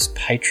very first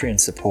Patreon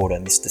supporter,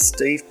 Mr.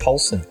 Steve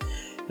Paulson.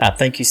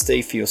 Thank you,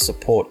 Steve, for your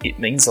support. It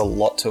means a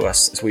lot to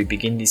us as we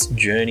begin this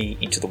journey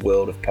into the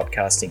world of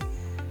podcasting.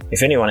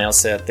 If anyone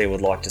else out there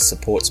would like to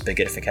support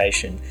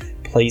Spaghettification,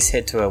 please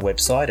head to our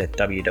website at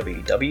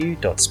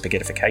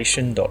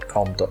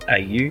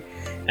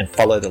www.spaghettification.com.au and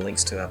follow the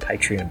links to our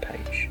Patreon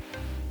page.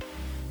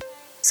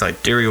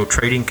 Sidereal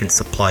Trading can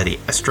supply the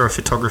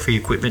astrophotography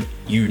equipment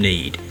you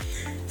need.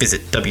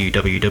 Visit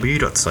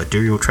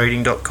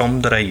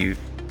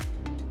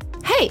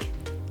www.siderealtrading.com.au. Hey,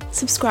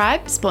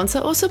 subscribe, sponsor,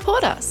 or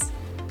support us.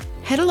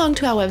 Head along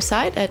to our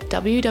website at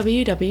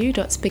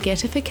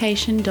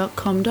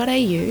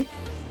www.spaghettification.com.au.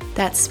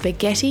 That's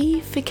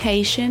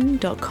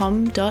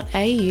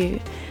spaghettification.com.au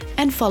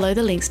and follow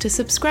the links to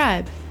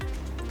subscribe.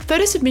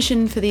 Photo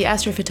submission for the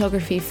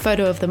astrophotography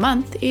photo of the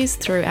month is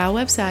through our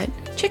website.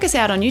 Check us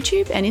out on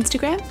YouTube and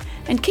Instagram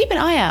and keep an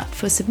eye out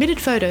for submitted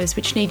photos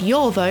which need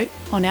your vote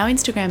on our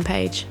Instagram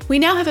page. We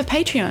now have a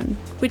Patreon,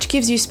 which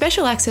gives you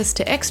special access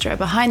to extra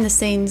behind the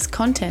scenes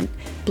content,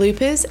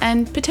 bloopers,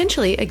 and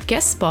potentially a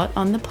guest spot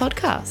on the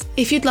podcast.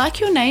 If you'd like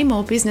your name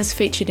or business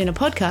featured in a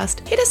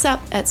podcast, hit us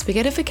up at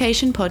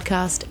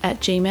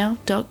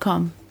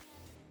spaghettificationpodcast@gmail.com.